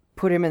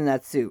 put him in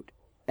that suit.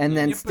 And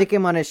then Yeah, but- stick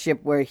him on a ship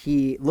where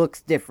he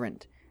looks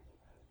different.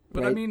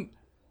 But I Right. mean,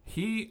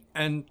 he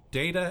and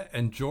Data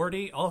and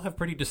Geordi all have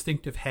pretty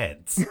distinctive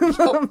heads.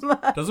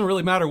 Doesn't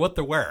really matter what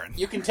they're wearing.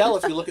 You can tell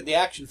if you look at the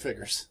action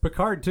figures.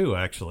 Picard too,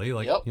 actually.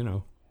 Like, Yep. you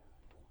know,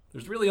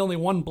 there's really only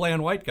one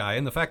bland white guy,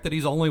 and the fact that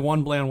he's only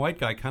one bland white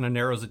guy kind of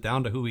narrows it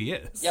down to who he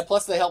is. Yeah,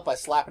 plus they help by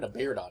slapping a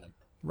beard on him.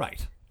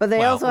 Right. But they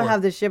Well, also or-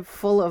 have the ship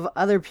full of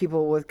other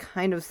people with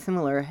kind of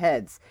similar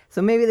heads. So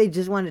maybe they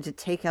just wanted to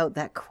take out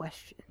that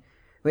question.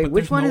 Wait, But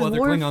which there's one no is other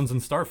Worf? Klingons in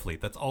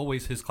Starfleet. That's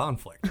always his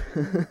conflict.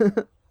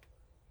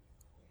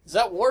 Is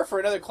that Worf or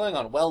another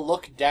Klingon? Well,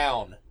 look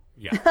down.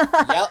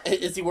 Yeah.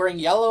 Is he wearing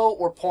yellow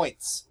or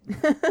points?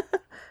 Look,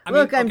 I'm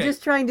okay,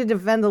 just trying to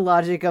defend the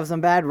logic of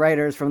some bad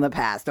writers from the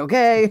past,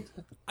 okay?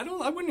 I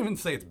wouldn't even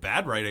say it's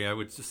bad writing. I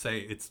would just say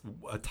it's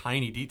a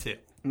tiny detail.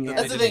 Yeah.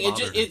 That's the thing.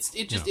 It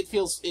It just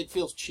didn't it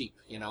feels cheap.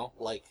 You know,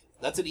 like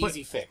that's an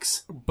easy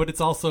fix. But it's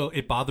also,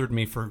 it bothered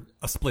me for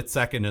a split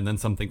second, and then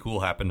something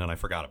cool happened, and I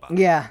forgot about it.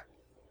 Yeah.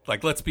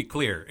 Like, let's be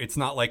clear. It's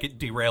not like it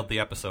derailed the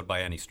episode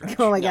by any stretch.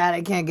 Oh my god,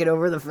 I can't get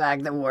over the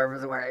fact that Worf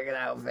is wearing an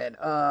outfit.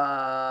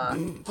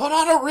 Put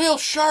on a real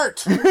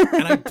shirt.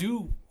 And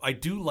I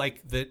do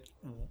like that,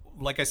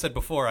 like I said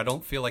before, I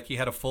don't feel like he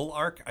had a full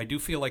arc. I do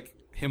feel like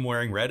him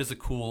wearing red is a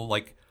cool,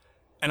 like,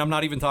 and I'm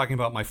not even talking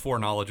about my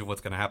foreknowledge of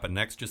what's going to happen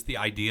next, just the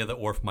idea that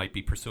Worf might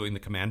be pursuing the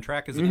command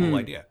track is a cool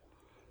idea.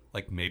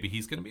 Like, maybe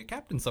he's going to be a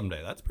captain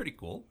someday. That's pretty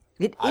cool.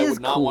 It is I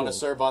would not cool. want to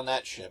serve on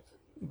that ship.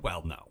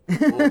 Well, no.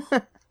 Oof.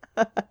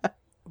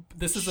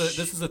 This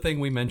is a thing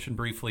we mentioned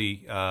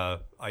briefly. I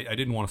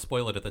didn't want to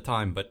spoil it at the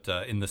time, but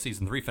in the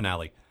season 3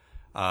 finale,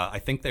 I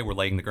think they were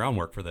laying the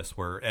groundwork for this,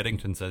 where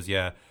Eddington says,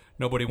 "Yeah,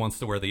 nobody wants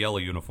to wear the yellow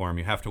uniform.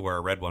 You have to wear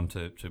a red one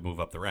to move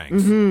up the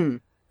ranks." Mm-hmm.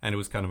 And it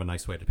was kind of a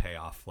nice way to pay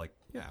off. Like,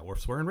 yeah,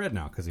 Worf's wearing red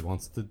now because he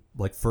wants to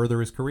like further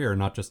his career,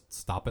 not just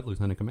stop at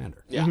lieutenant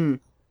commander, Yeah.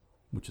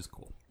 which is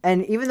cool.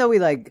 And even though we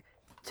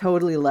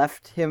totally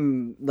left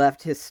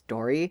his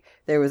story,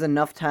 there was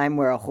enough time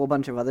where a whole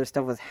bunch of other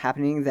stuff was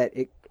happening that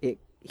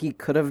he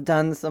could have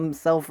done some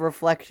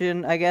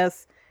self-reflection, I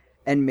guess,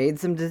 and made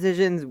some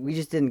decisions. We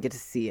just didn't get to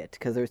see it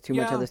because there was too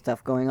much Yeah. other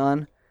stuff going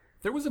on.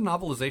 There was a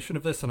novelization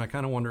of this, and I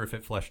kind of wonder if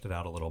it fleshed it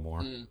out a little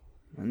more.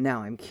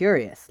 Now I'm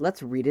curious.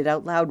 Let's read it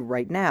out loud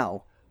right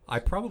now. I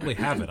probably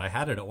have it. I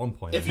had it at one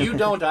point. If you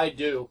don't, I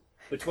do.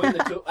 Between the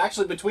two,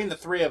 actually, between the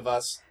three of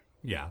us.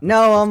 Yeah.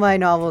 No, all my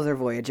novels are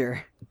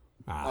Voyager.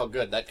 Oh,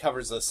 good. That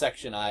covers a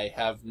section I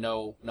have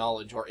no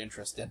knowledge or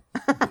interest in.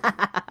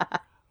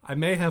 I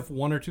may have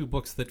one or two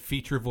books that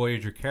feature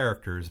Voyager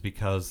characters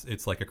because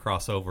it's like a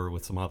crossover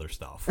with some other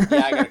stuff.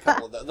 Yeah, I got a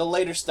couple of the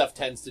later stuff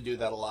tends to do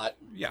that a lot.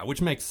 Yeah,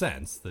 which makes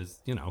sense. There's,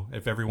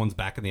 if everyone's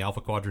back in the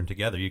Alpha Quadrant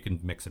together, you can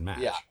mix and match.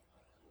 Yeah.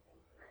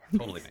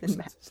 Totally makes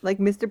sense. Like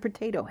Mr.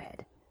 Potato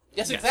Head.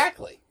 Yes,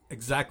 exactly.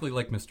 Exactly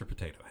like Mr.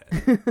 Potato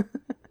Head.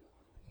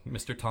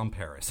 Mr. Tom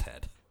Paris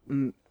Head.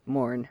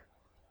 Morn.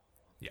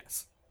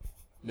 Yes.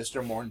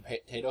 Mr. Morn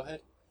Potato Head?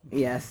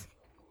 Yes.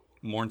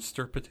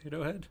 Mornster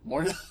Potato Head?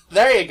 Morn.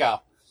 There you go.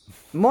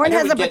 Morn I knew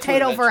has a we'd get to it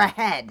potato for a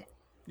eventually. head.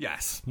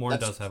 Yes. Morn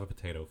That's does have a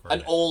potato for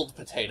An it. old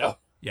potato.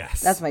 Yes.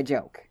 That's my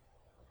joke.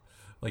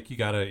 Like you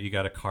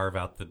gotta carve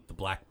out the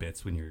black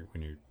bits when you're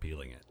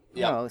peeling it.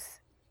 Yeah. Gross.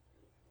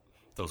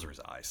 Those are his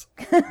eyes.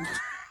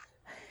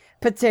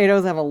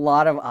 Potatoes have a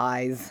lot of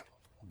eyes.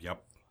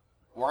 Yep.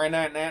 Why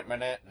not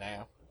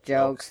now?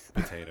 Jokes.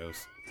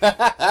 Potatoes.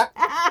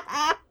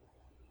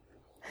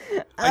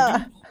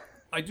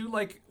 I do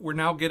like we're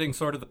now getting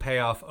sort of the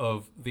payoff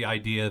of the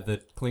idea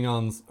that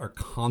Klingons are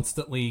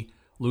constantly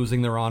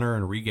losing their honor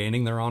and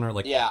regaining their honor.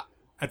 Like, Yeah.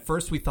 at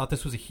first we thought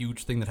this was a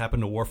huge thing that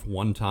happened to Worf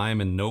one time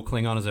and no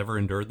Klingon has ever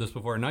endured this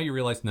before. And now you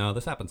realize, no,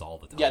 this happens all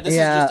the time. Yeah, this is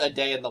just a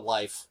day in the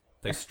life.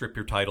 They strip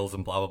your titles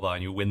and blah, blah, blah,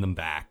 and you win them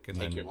back. And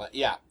then,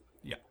 Yeah.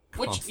 yeah.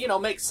 Which,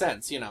 makes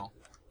sense,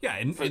 Yeah,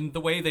 in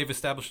the way they've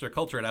established their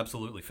culture, it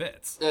absolutely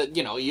fits.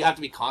 You have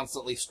to be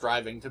constantly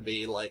striving to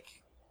be, like,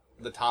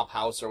 the top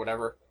house or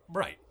whatever.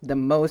 Right. The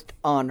most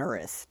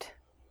honorist.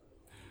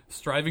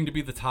 Striving to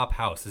be the top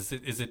house. Is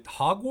it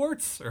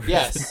Hogwarts? Or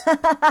Yes. is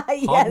it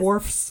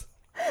Hogwarts?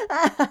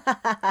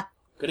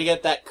 Gonna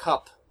get that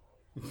cup.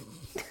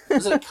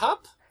 Was it a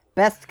cup?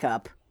 Best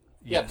cup.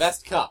 Yeah, Yes.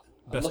 best cup.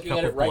 I'm Best looking cup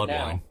at it of right blood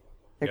now. wine.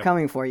 They're Yep.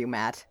 coming for you,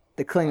 Matt.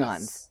 The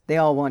Klingons. Yes. They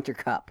all want your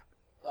cup.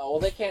 Oh, well,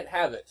 they can't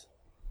have it.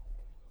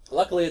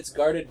 Luckily, it's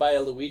guarded by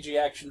a Luigi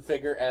action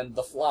figure and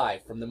The Fly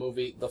from the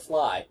movie The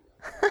Fly.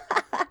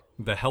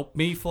 The help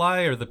me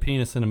fly or the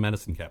penis in a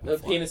medicine cabinet The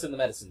fly? penis in the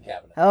medicine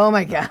cabinet. Oh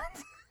my god.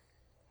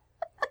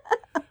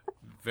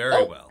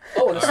 Very well.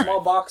 Oh, and a All small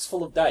right. box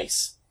full of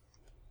dice.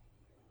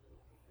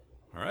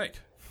 All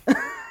right.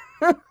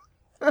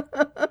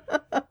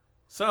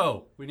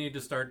 So, we need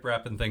to start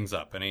wrapping things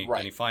up.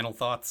 Any final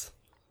thoughts?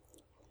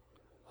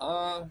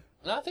 No,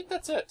 I think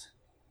that's it.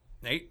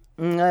 Nate?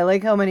 I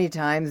like how many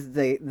times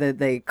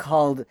they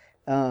called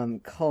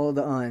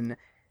on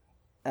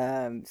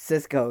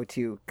Cisco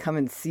to come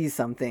and see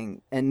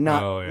something and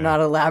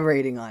not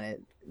elaborating on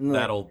it.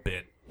 That old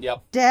bit.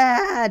 Yep.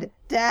 Dad,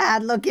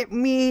 look at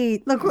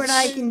me. Look what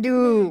I can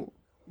do.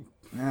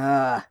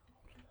 Yeah,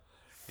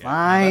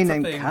 Fine, that's a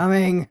I'm thing.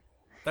 coming.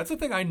 That's the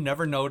thing I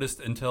never noticed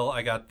until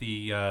I got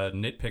the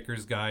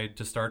Nitpicker's Guide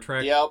to Star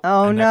Trek. Yep.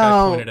 Oh and that guy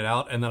no. pointed it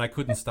out, and then I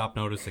couldn't stop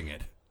noticing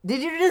it.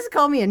 Did you just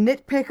call me a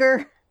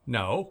nitpicker?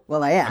 No.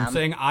 Well, I am. I'm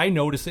saying I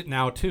notice it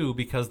now, too,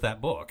 because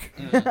that book.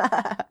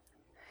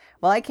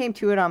 Well, I came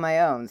to it on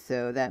my own,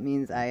 so that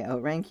means I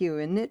outrank you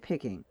in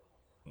nitpicking.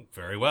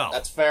 Very well.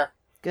 That's fair.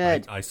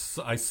 Good. I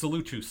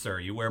salute you, sir.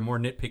 You wear more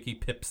nitpicky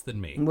pips than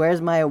me.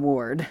 Where's my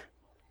award?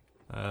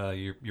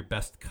 Your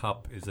best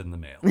cup is in the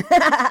mail.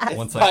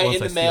 once By I in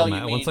the steal mail, you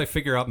Matt, mean? once I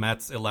figure out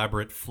Matt's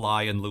elaborate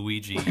Fly and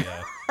Luigi.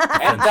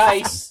 And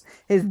dice.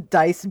 His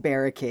dice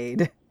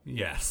barricade.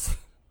 Yes.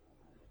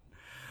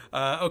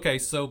 Okay,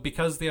 so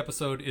because the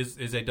episode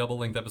is a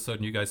double-length episode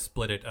and you guys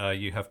split it,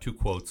 you have two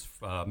quotes.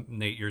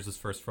 Nate, yours is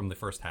first from the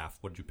first half.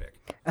 What did you pick?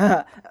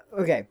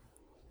 Okay.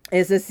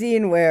 It's a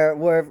scene where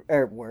Worf,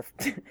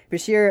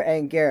 Bashir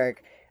and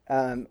Garrick,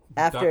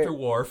 after Dr.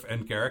 Worf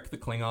and Garrick the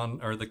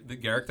Klingon, or the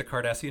Garrick the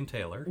Cardassian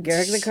Tailor.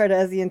 Garrick the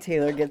Cardassian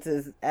Tailor gets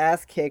his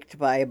ass kicked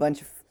by a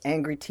bunch of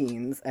angry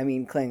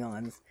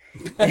Klingons.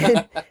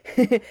 And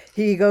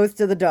he goes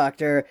to the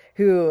doctor,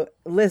 who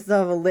lists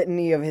off a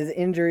litany of his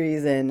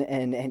injuries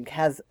and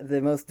has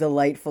the most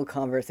delightful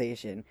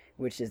conversation,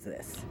 which is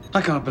this. I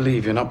can't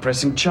believe you're not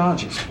pressing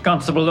charges.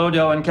 Constable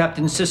Odo and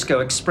Captain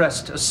Sisko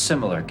expressed a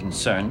similar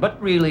concern,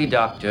 but really,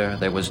 Doctor,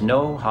 there was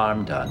no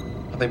harm done.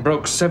 They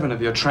broke 7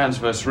 of your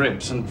transverse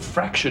ribs and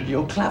fractured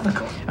your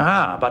clavicle.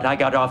 But I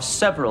got off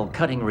several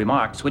cutting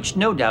remarks, which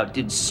no doubt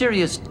did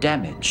serious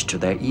damage to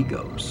their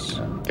egos.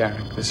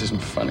 Garrick, this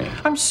isn't funny.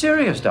 I'm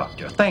serious,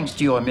 Doctor. Thanks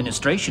to your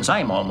ministrations, I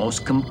am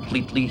almost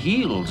completely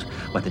healed.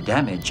 But the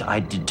damage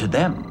I did to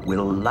them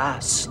will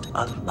last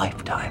a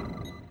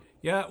lifetime.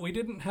 Yeah, we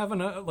didn't have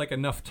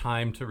enough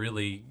time to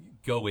really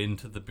go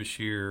into the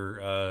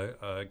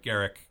Bashir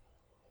Garrick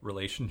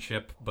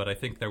relationship, but I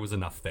think there was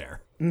enough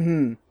there.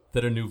 Mm-hmm.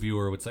 That a new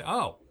viewer would say,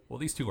 oh, well,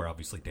 these two are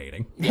obviously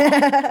dating.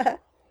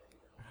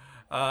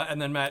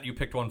 And then, Matt, you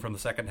picked one from the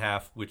second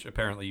half, which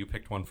apparently you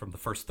picked one from the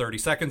first 30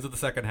 seconds of the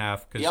second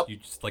half, because you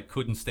just,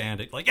 couldn't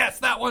stand it. Like, yes,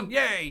 that one,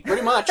 yay!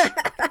 Pretty much.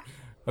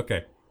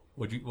 Okay,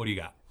 what do you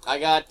got? I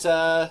got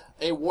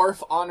a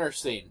Worf honor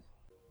scene.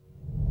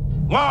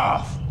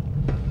 Worf!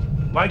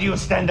 Why do you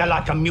stand there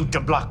like a mute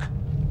block?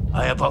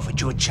 I have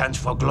offered you a chance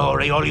for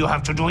glory. All you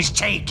have to do is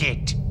take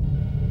it.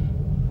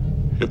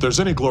 If there's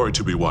any glory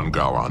to be won,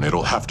 Gowron,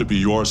 it'll have to be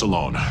yours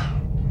alone.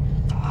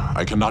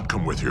 I cannot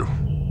come with you.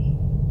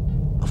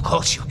 Of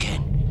course you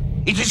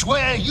can. It is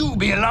where you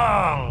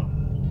belong.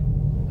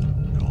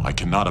 I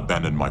cannot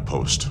abandon my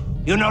post.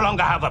 You no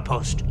longer have a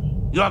post.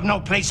 You have no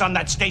place on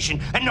that station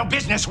and no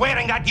business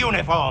wearing that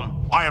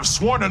uniform. I have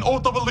sworn an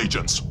oath of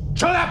allegiance.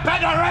 To the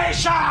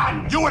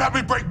Federation! You would have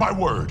me break my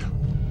word.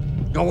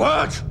 Your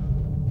word?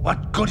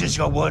 What good is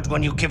your word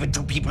when you give it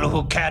to people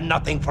who care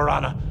nothing for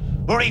honor?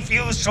 Who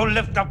refuse to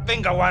lift a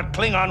finger while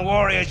Klingon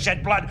warriors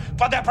shed blood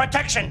for their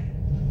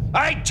protection?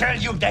 I tell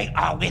you, they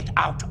are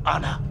without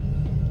honor.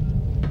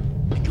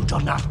 And you do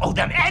not owe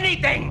them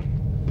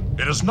anything!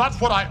 It is not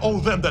what I owe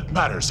them that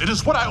matters. It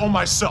is what I owe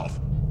myself.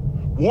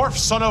 Worf,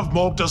 son of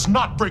Moog, does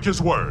not break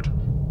his word.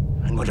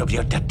 And what of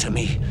your debt to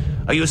me?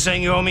 Are you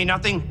saying you owe me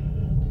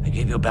nothing? I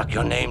gave you back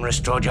your name,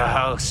 restored your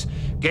house,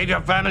 gave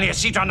your family a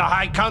seat on the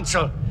High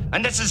Council,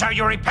 and this is how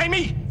you repay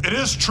me? It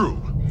is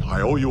true.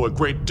 I owe you a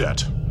great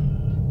debt.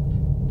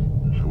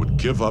 I would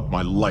give up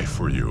my life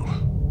for you.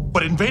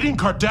 But invading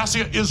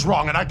Cardassia is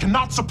wrong, and I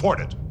cannot support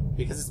it.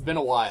 Because it's been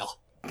a while.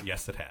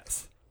 Yes, it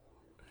has.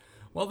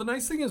 Well, the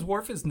nice thing is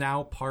Worf is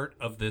now part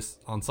of this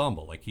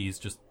ensemble. Like, he's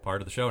just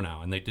part of the show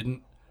now, and they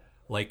didn't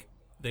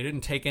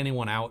take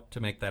anyone out to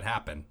make that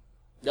happen.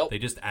 Nope. They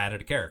just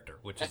added a character,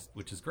 which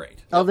is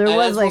great. Oh, there And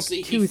was as we'll like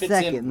see, 2 he fits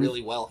seconds. in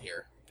really well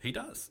here. He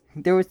does.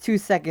 There was 2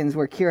 seconds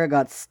where Kira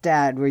got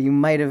stabbed, where you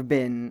might have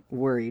been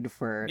worried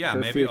for Yeah, her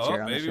maybe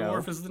future on the maybe show.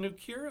 Worf is the new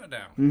Kira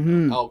now.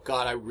 Mm-hmm. Oh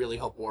god, I really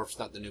hope Worf's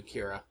not the new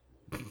Kira.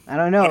 I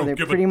don't know. I don't They're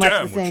give a pretty much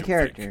damn the what same you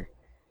character.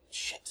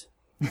 Shit.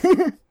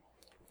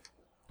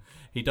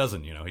 He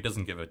doesn't, he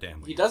doesn't give a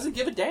damn. He doesn't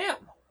give a damn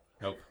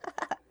Nope.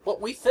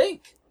 what we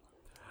think.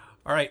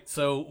 All right,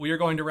 so we are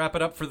going to wrap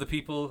it up for the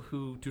people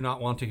who do not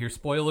want to hear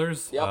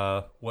spoilers.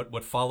 Yep.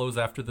 What follows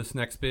after this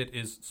next bit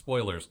is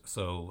spoilers.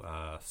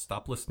 So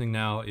stop listening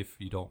now if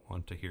you don't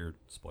want to hear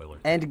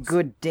spoilers. And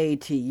good day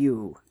to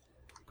you.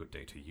 Good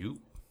day to you.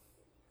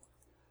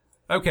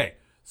 Okay,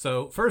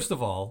 so first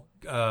of all,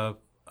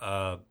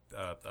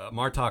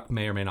 Martok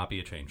may or may not be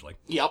a changeling.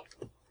 Yep.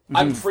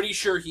 I'm pretty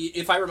sure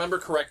if I remember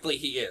correctly,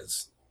 he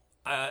is.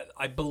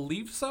 I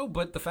believe so,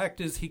 but the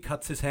fact is he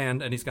cuts his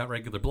hand and he's got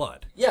regular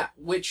blood. Yeah,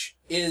 which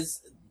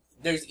is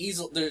there's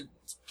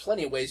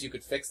plenty of ways you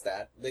could fix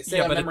that. They say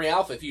on Memory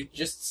Alpha, if you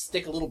just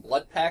stick a little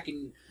blood pack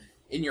in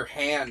your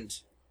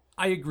hand.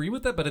 I agree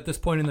with that, but at this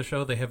point in the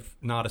show, they have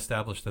not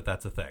established that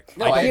that's a thing.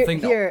 No, I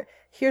think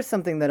Here's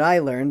something that I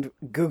learned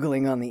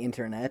Googling on the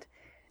internet,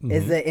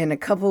 is that in a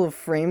couple of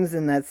frames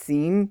in that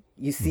scene,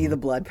 you see the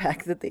blood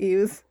pack that they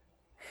use.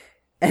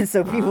 And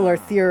so people are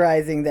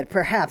theorizing that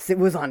perhaps it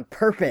was on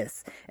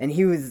purpose, and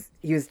he was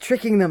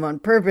tricking them on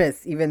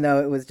purpose, even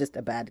though it was just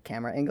a bad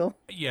camera angle.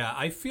 Yeah,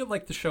 I feel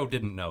like the show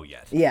didn't know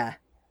yet. Yeah.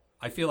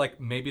 I feel like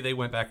maybe they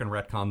went back and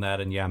retconned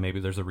that, and yeah, maybe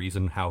there's a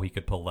reason how he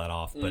could pull that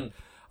off. But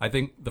I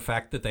think the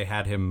fact that they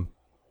had him,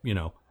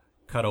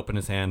 cut open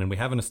his hand, and we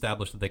haven't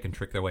established that they can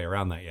trick their way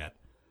around that yet,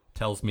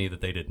 tells me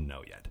that they didn't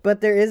know yet. But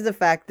there is the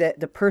fact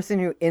that the person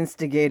who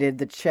instigated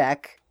the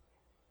check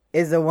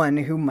is the one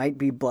who might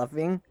be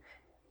bluffing.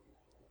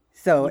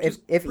 So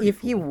if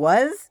he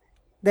was,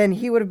 then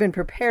he would have been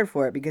prepared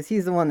for it, because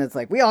he's the one that's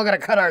like, we all gotta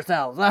cut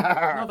ourselves.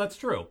 No, that's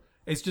true.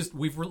 It's just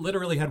we've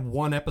literally had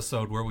one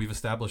episode where we've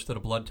established that a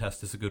blood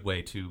test is a good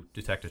way to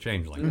detect a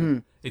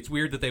changeling. It's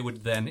weird that they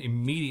would then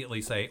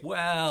immediately say,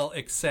 well,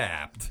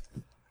 except...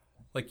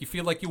 Like, you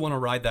feel like you want to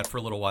ride that for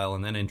a little while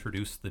and then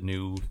introduce the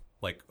new,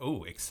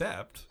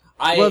 except...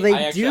 I love the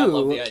idea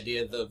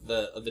of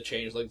the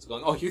changelings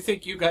going, oh, you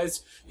think you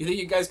guys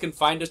can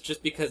find us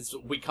just because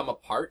we come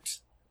apart?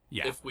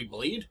 Yeah. If we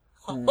bleed?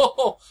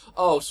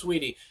 Oh,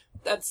 sweetie,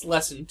 that's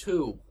lesson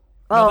 2.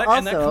 No,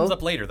 and that comes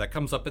up later. That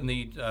comes up in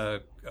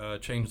the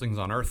Changelings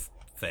on Earth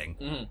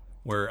thing,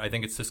 where I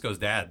think it's Sisko's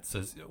dad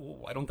says,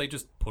 why don't they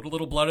just put a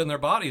little blood in their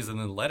bodies and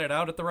then let it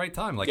out at the right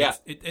time?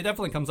 It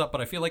definitely comes up, but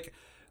I feel like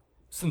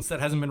since that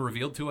hasn't been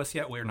revealed to us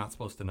yet, we're not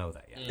supposed to know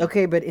that yet.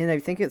 Okay, but I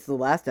think it's the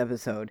last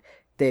episode,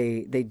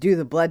 they do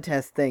the blood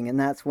test thing, and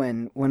that's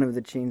when one of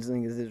the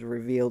changelings is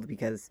revealed,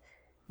 because...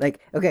 Right,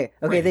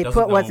 they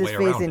put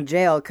what's-his-face in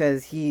jail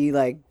because he,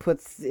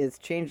 puts his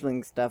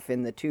changeling stuff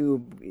in the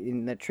tube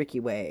in a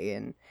tricky way,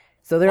 and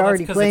so they're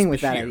already playing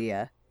with that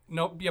idea.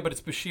 No, yeah, but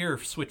it's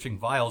Bashir switching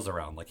vials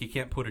around. He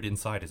can't put it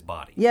inside his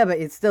body. Yeah, but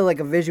it's still, a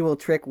visual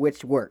trick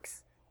which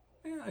works.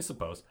 Yeah, I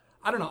suppose.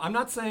 I don't know. I'm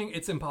not saying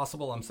it's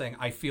impossible. I'm saying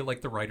I feel like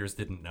the writers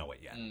didn't know it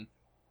yet.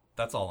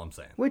 That's all I'm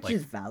saying. Which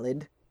is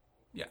valid.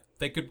 Yeah,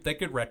 they could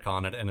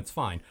retcon it, and it's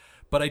fine.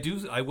 But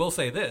I will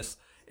say this.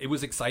 It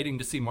was exciting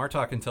to see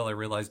Martok until I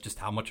realized just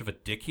how much of a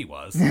dick he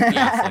was. It's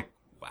like,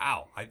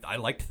 wow, I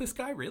liked this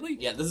guy, really?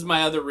 Yeah, this is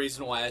my other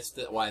reason why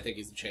I think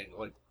he's a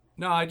changeling.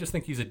 No, I just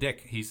think he's a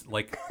dick. He's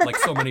like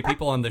so many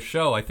people on this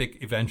show, I think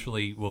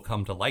eventually will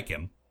come to like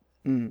him.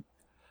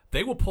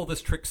 They will pull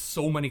this trick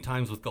so many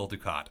times with Gul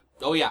Dukat.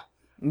 Oh, yeah.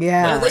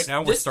 Yeah. Well, right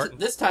now we're starting...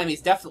 This time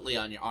he's definitely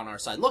on our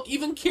side. Look,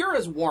 even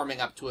Kira's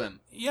warming up to him.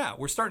 Yeah,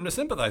 we're starting to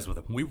sympathize with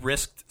him. We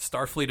risked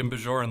Starfleet and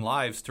Bajoran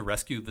lives to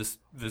rescue this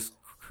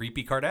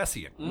creepy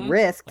Cardassian.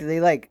 Risked?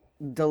 They,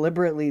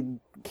 deliberately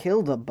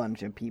killed a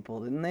bunch of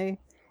people, didn't they?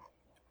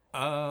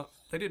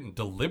 They didn't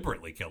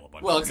deliberately kill a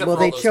bunch of people. Well,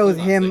 they chose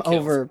him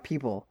over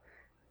people.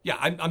 Yeah,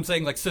 I'm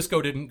saying,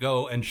 Sisko didn't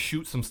go and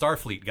shoot some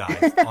Starfleet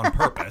guys on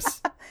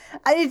purpose.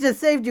 I need to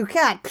save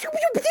Dukat. Pew,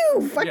 pew,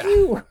 pew. Fuck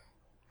you.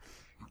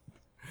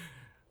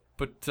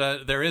 But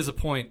there is a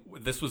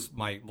point. This was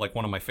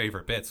one of my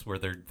favorite bits where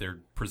they're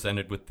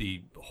presented with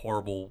the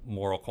horrible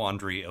moral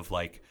quandary of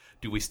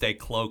do we stay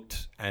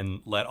cloaked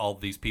and let all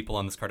these people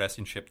on this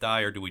Cardassian ship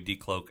die, or do we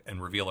decloak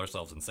and reveal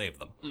ourselves and save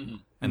them?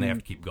 And they have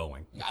to keep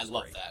going. I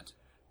love that.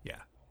 Yeah.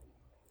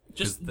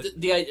 Just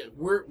the idea,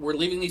 we're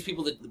leaving these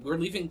people we're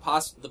leaving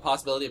the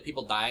possibility of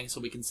people dying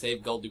so we can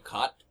save Gul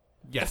Dukat.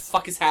 Yes. What the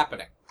fuck is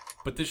happening?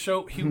 But this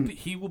show,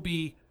 he will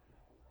be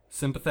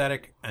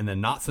sympathetic and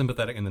then not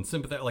sympathetic and then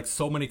sympathetic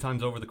so many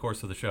times over the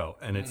course of the show,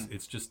 and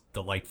it's just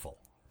delightful.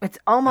 It's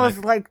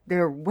almost like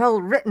they're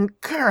well-written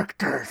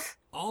characters.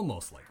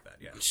 Almost like that,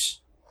 yeah.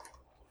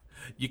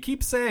 You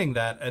keep saying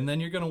that, and then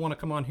you're going to want to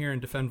come on here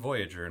and defend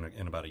Voyager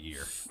in about a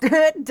year.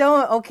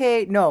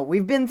 No,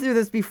 we've been through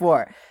this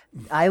before.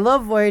 I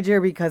love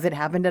Voyager because it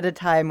happened at a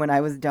time when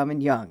I was dumb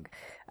and young.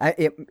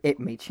 It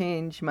may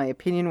change my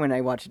opinion when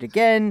I watch it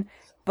again,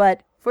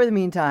 but for the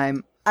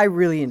meantime, I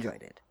really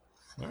enjoyed it.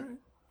 All right,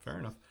 fair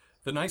enough.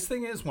 The nice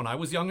thing is, when I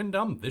was young and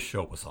dumb, this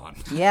show was on.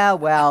 Yeah,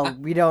 well,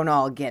 we don't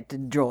all get to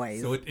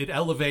joys. So it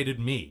elevated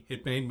me.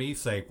 It made me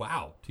say,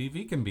 wow,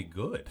 TV can be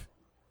good.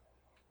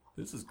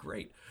 This is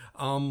great.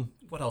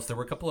 What else? There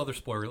were a couple other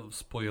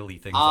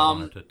spoily things I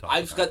wanted to talk about.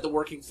 I've got the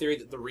working theory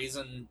that the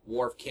reason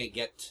Worf can't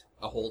get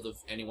a hold of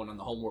anyone on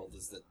the homeworld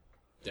is that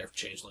they're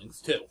changelings,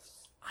 too.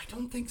 I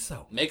don't think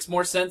so. Makes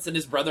more sense than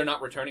his brother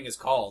not returning his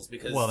calls,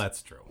 because... Well,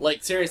 that's true.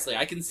 Like, seriously,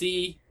 I can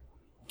see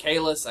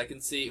Kahless, I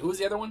can see... Who was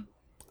the other one?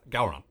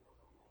 Gowron.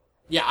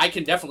 Yeah, I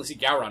can definitely see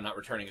Gowron not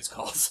returning his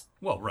calls.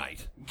 Well,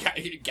 right.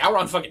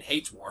 Gowron fucking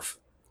hates Worf.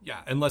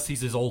 Yeah, unless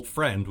he's his old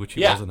friend, which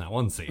he was in that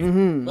one scene.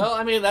 Mm-hmm. Well,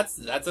 I mean, that's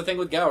the thing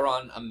with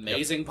Gowron.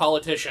 Amazing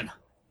politician.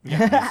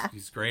 Yeah,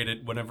 he's great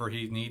at whenever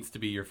he needs to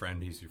be your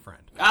friend, he's your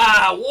friend.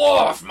 Ah,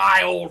 Worf,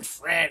 my old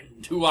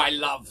friend, who I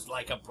love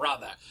like a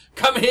brother.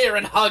 Come here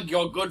and hug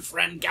your good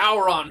friend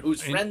Gowron,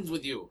 who's friends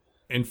with you.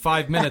 In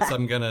 5 minutes,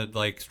 I'm gonna,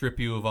 strip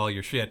you of all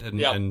your shit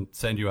and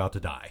send you out to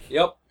die.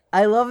 Yep.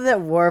 I love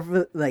that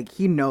Worf,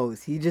 he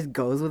knows. He just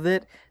goes with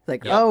it.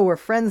 It's oh, we're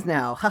friends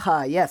now.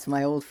 Haha, yes,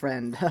 my old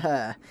friend.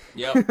 Haha.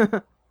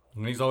 Yep.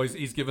 And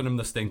he's giving him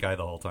the stink eye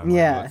the whole time.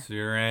 Yeah. What's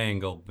your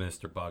angle,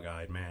 Mr.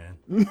 Bug-Eyed Man?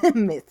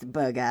 Mr.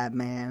 Bug-Eyed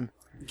Man.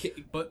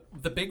 But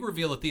the big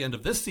reveal at the end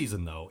of this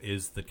season, though,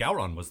 is that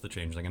Gowron was the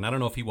changeling, and I don't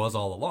know if he was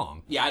all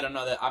along. Yeah, I don't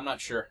know that. I'm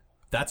not sure.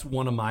 That's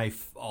one of my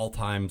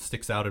all-time,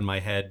 sticks out in my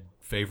head,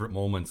 favorite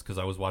moments, because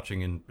I was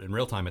watching in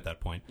real time at that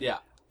point. Yeah.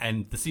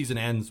 And the season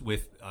ends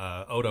with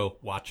Odo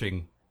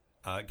watching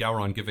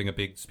Gowron giving a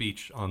big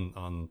speech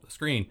on the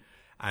screen,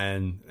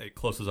 and it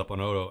closes up on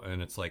Odo, and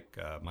it's like,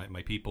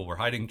 my people were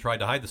tried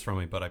to hide this from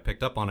me, but I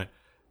picked up on it.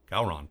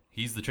 Gowron,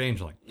 he's the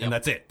changeling. Yep. And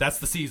that's it. That's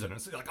the season.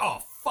 It's like,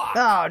 oh, fuck.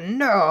 Oh,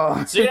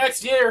 no. See you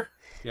next year.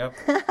 Yep.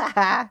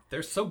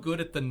 They're so good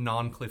at the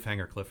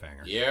non-cliffhanger.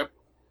 Yep.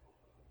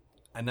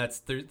 And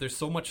there's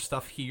so much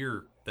stuff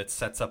here that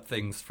sets up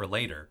things for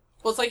later.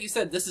 Well, it's like you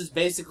said, this is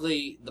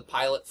basically the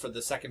pilot for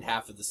the second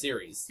half of the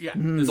series. Yeah,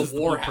 this is the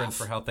war blueprint half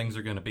for how things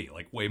are going to be.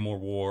 Way more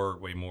war,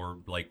 way more,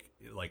 like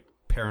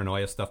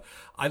paranoia stuff.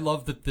 I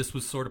love that this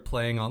was sort of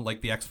playing on,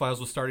 the X-Files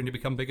was starting to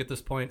become big at this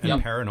point,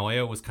 and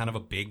paranoia was kind of a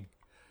big,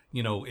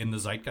 in the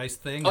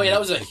zeitgeist thing. Oh, yeah, that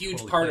was a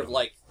huge part of,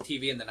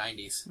 TV in the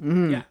 90s.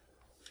 Mm-hmm. Yeah.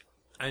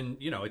 And,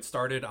 it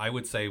started, I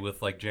would say, with,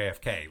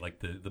 JFK,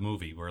 the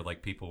movie, where,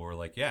 people were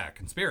like, yeah,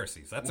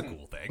 conspiracies, that's a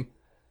cool thing.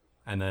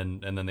 And then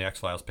the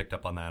X-Files picked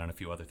up on that, and a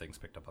few other things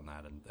picked up on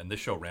that, and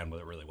this show ran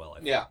with it really well, I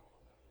think. Yeah.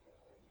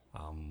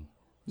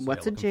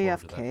 What's a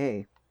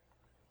JFK?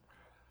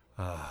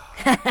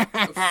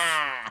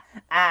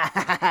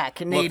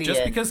 Canadian. Look,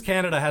 just because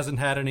Canada hasn't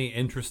had any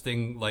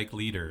interesting,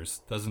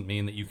 leaders doesn't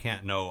mean that you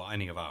can't know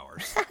any of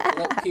ours.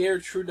 Well, Pierre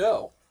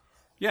Trudeau.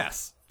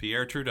 Yes,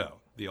 Pierre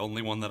Trudeau. The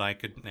only one that I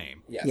could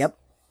name. Yes. Yep.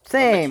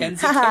 Same.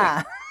 Mackenzie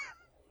King.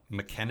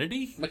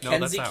 McKennedy?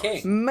 Mackenzie no,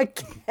 King.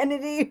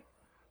 McKennedy?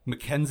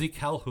 Mackenzie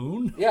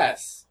Calhoun?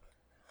 Yes.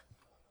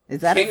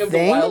 Is that King a of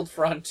thing? the Wild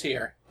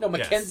Frontier. No,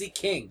 Mackenzie Yes.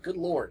 King. Good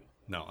lord.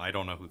 No, I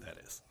don't know who that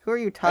is. Who are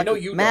you talking I know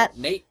you Matt,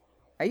 don't. Nate.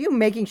 are you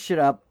making shit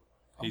up?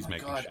 He's Oh my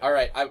making God. shit. All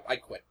right, I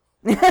quit.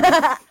 Being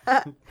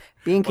Well,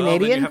 then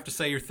Canadian? you have to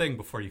say your thing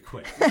before you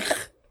quit.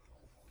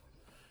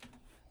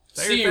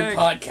 Say See your you, thing.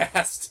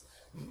 podcast.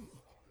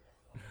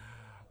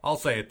 I'll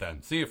say it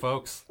then. See you,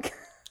 folks.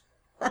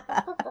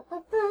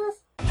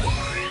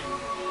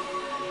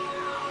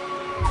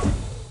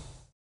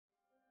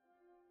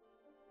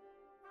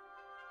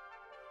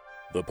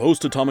 The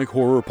Post-Atomic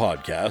Horror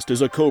Podcast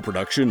is a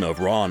co-production of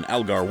Ron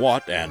Algar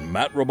Watt and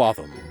Matt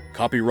Robotham.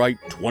 Copyright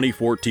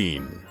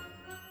 2014.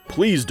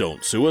 Please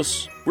don't sue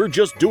us. We're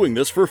just doing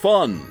this for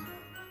fun.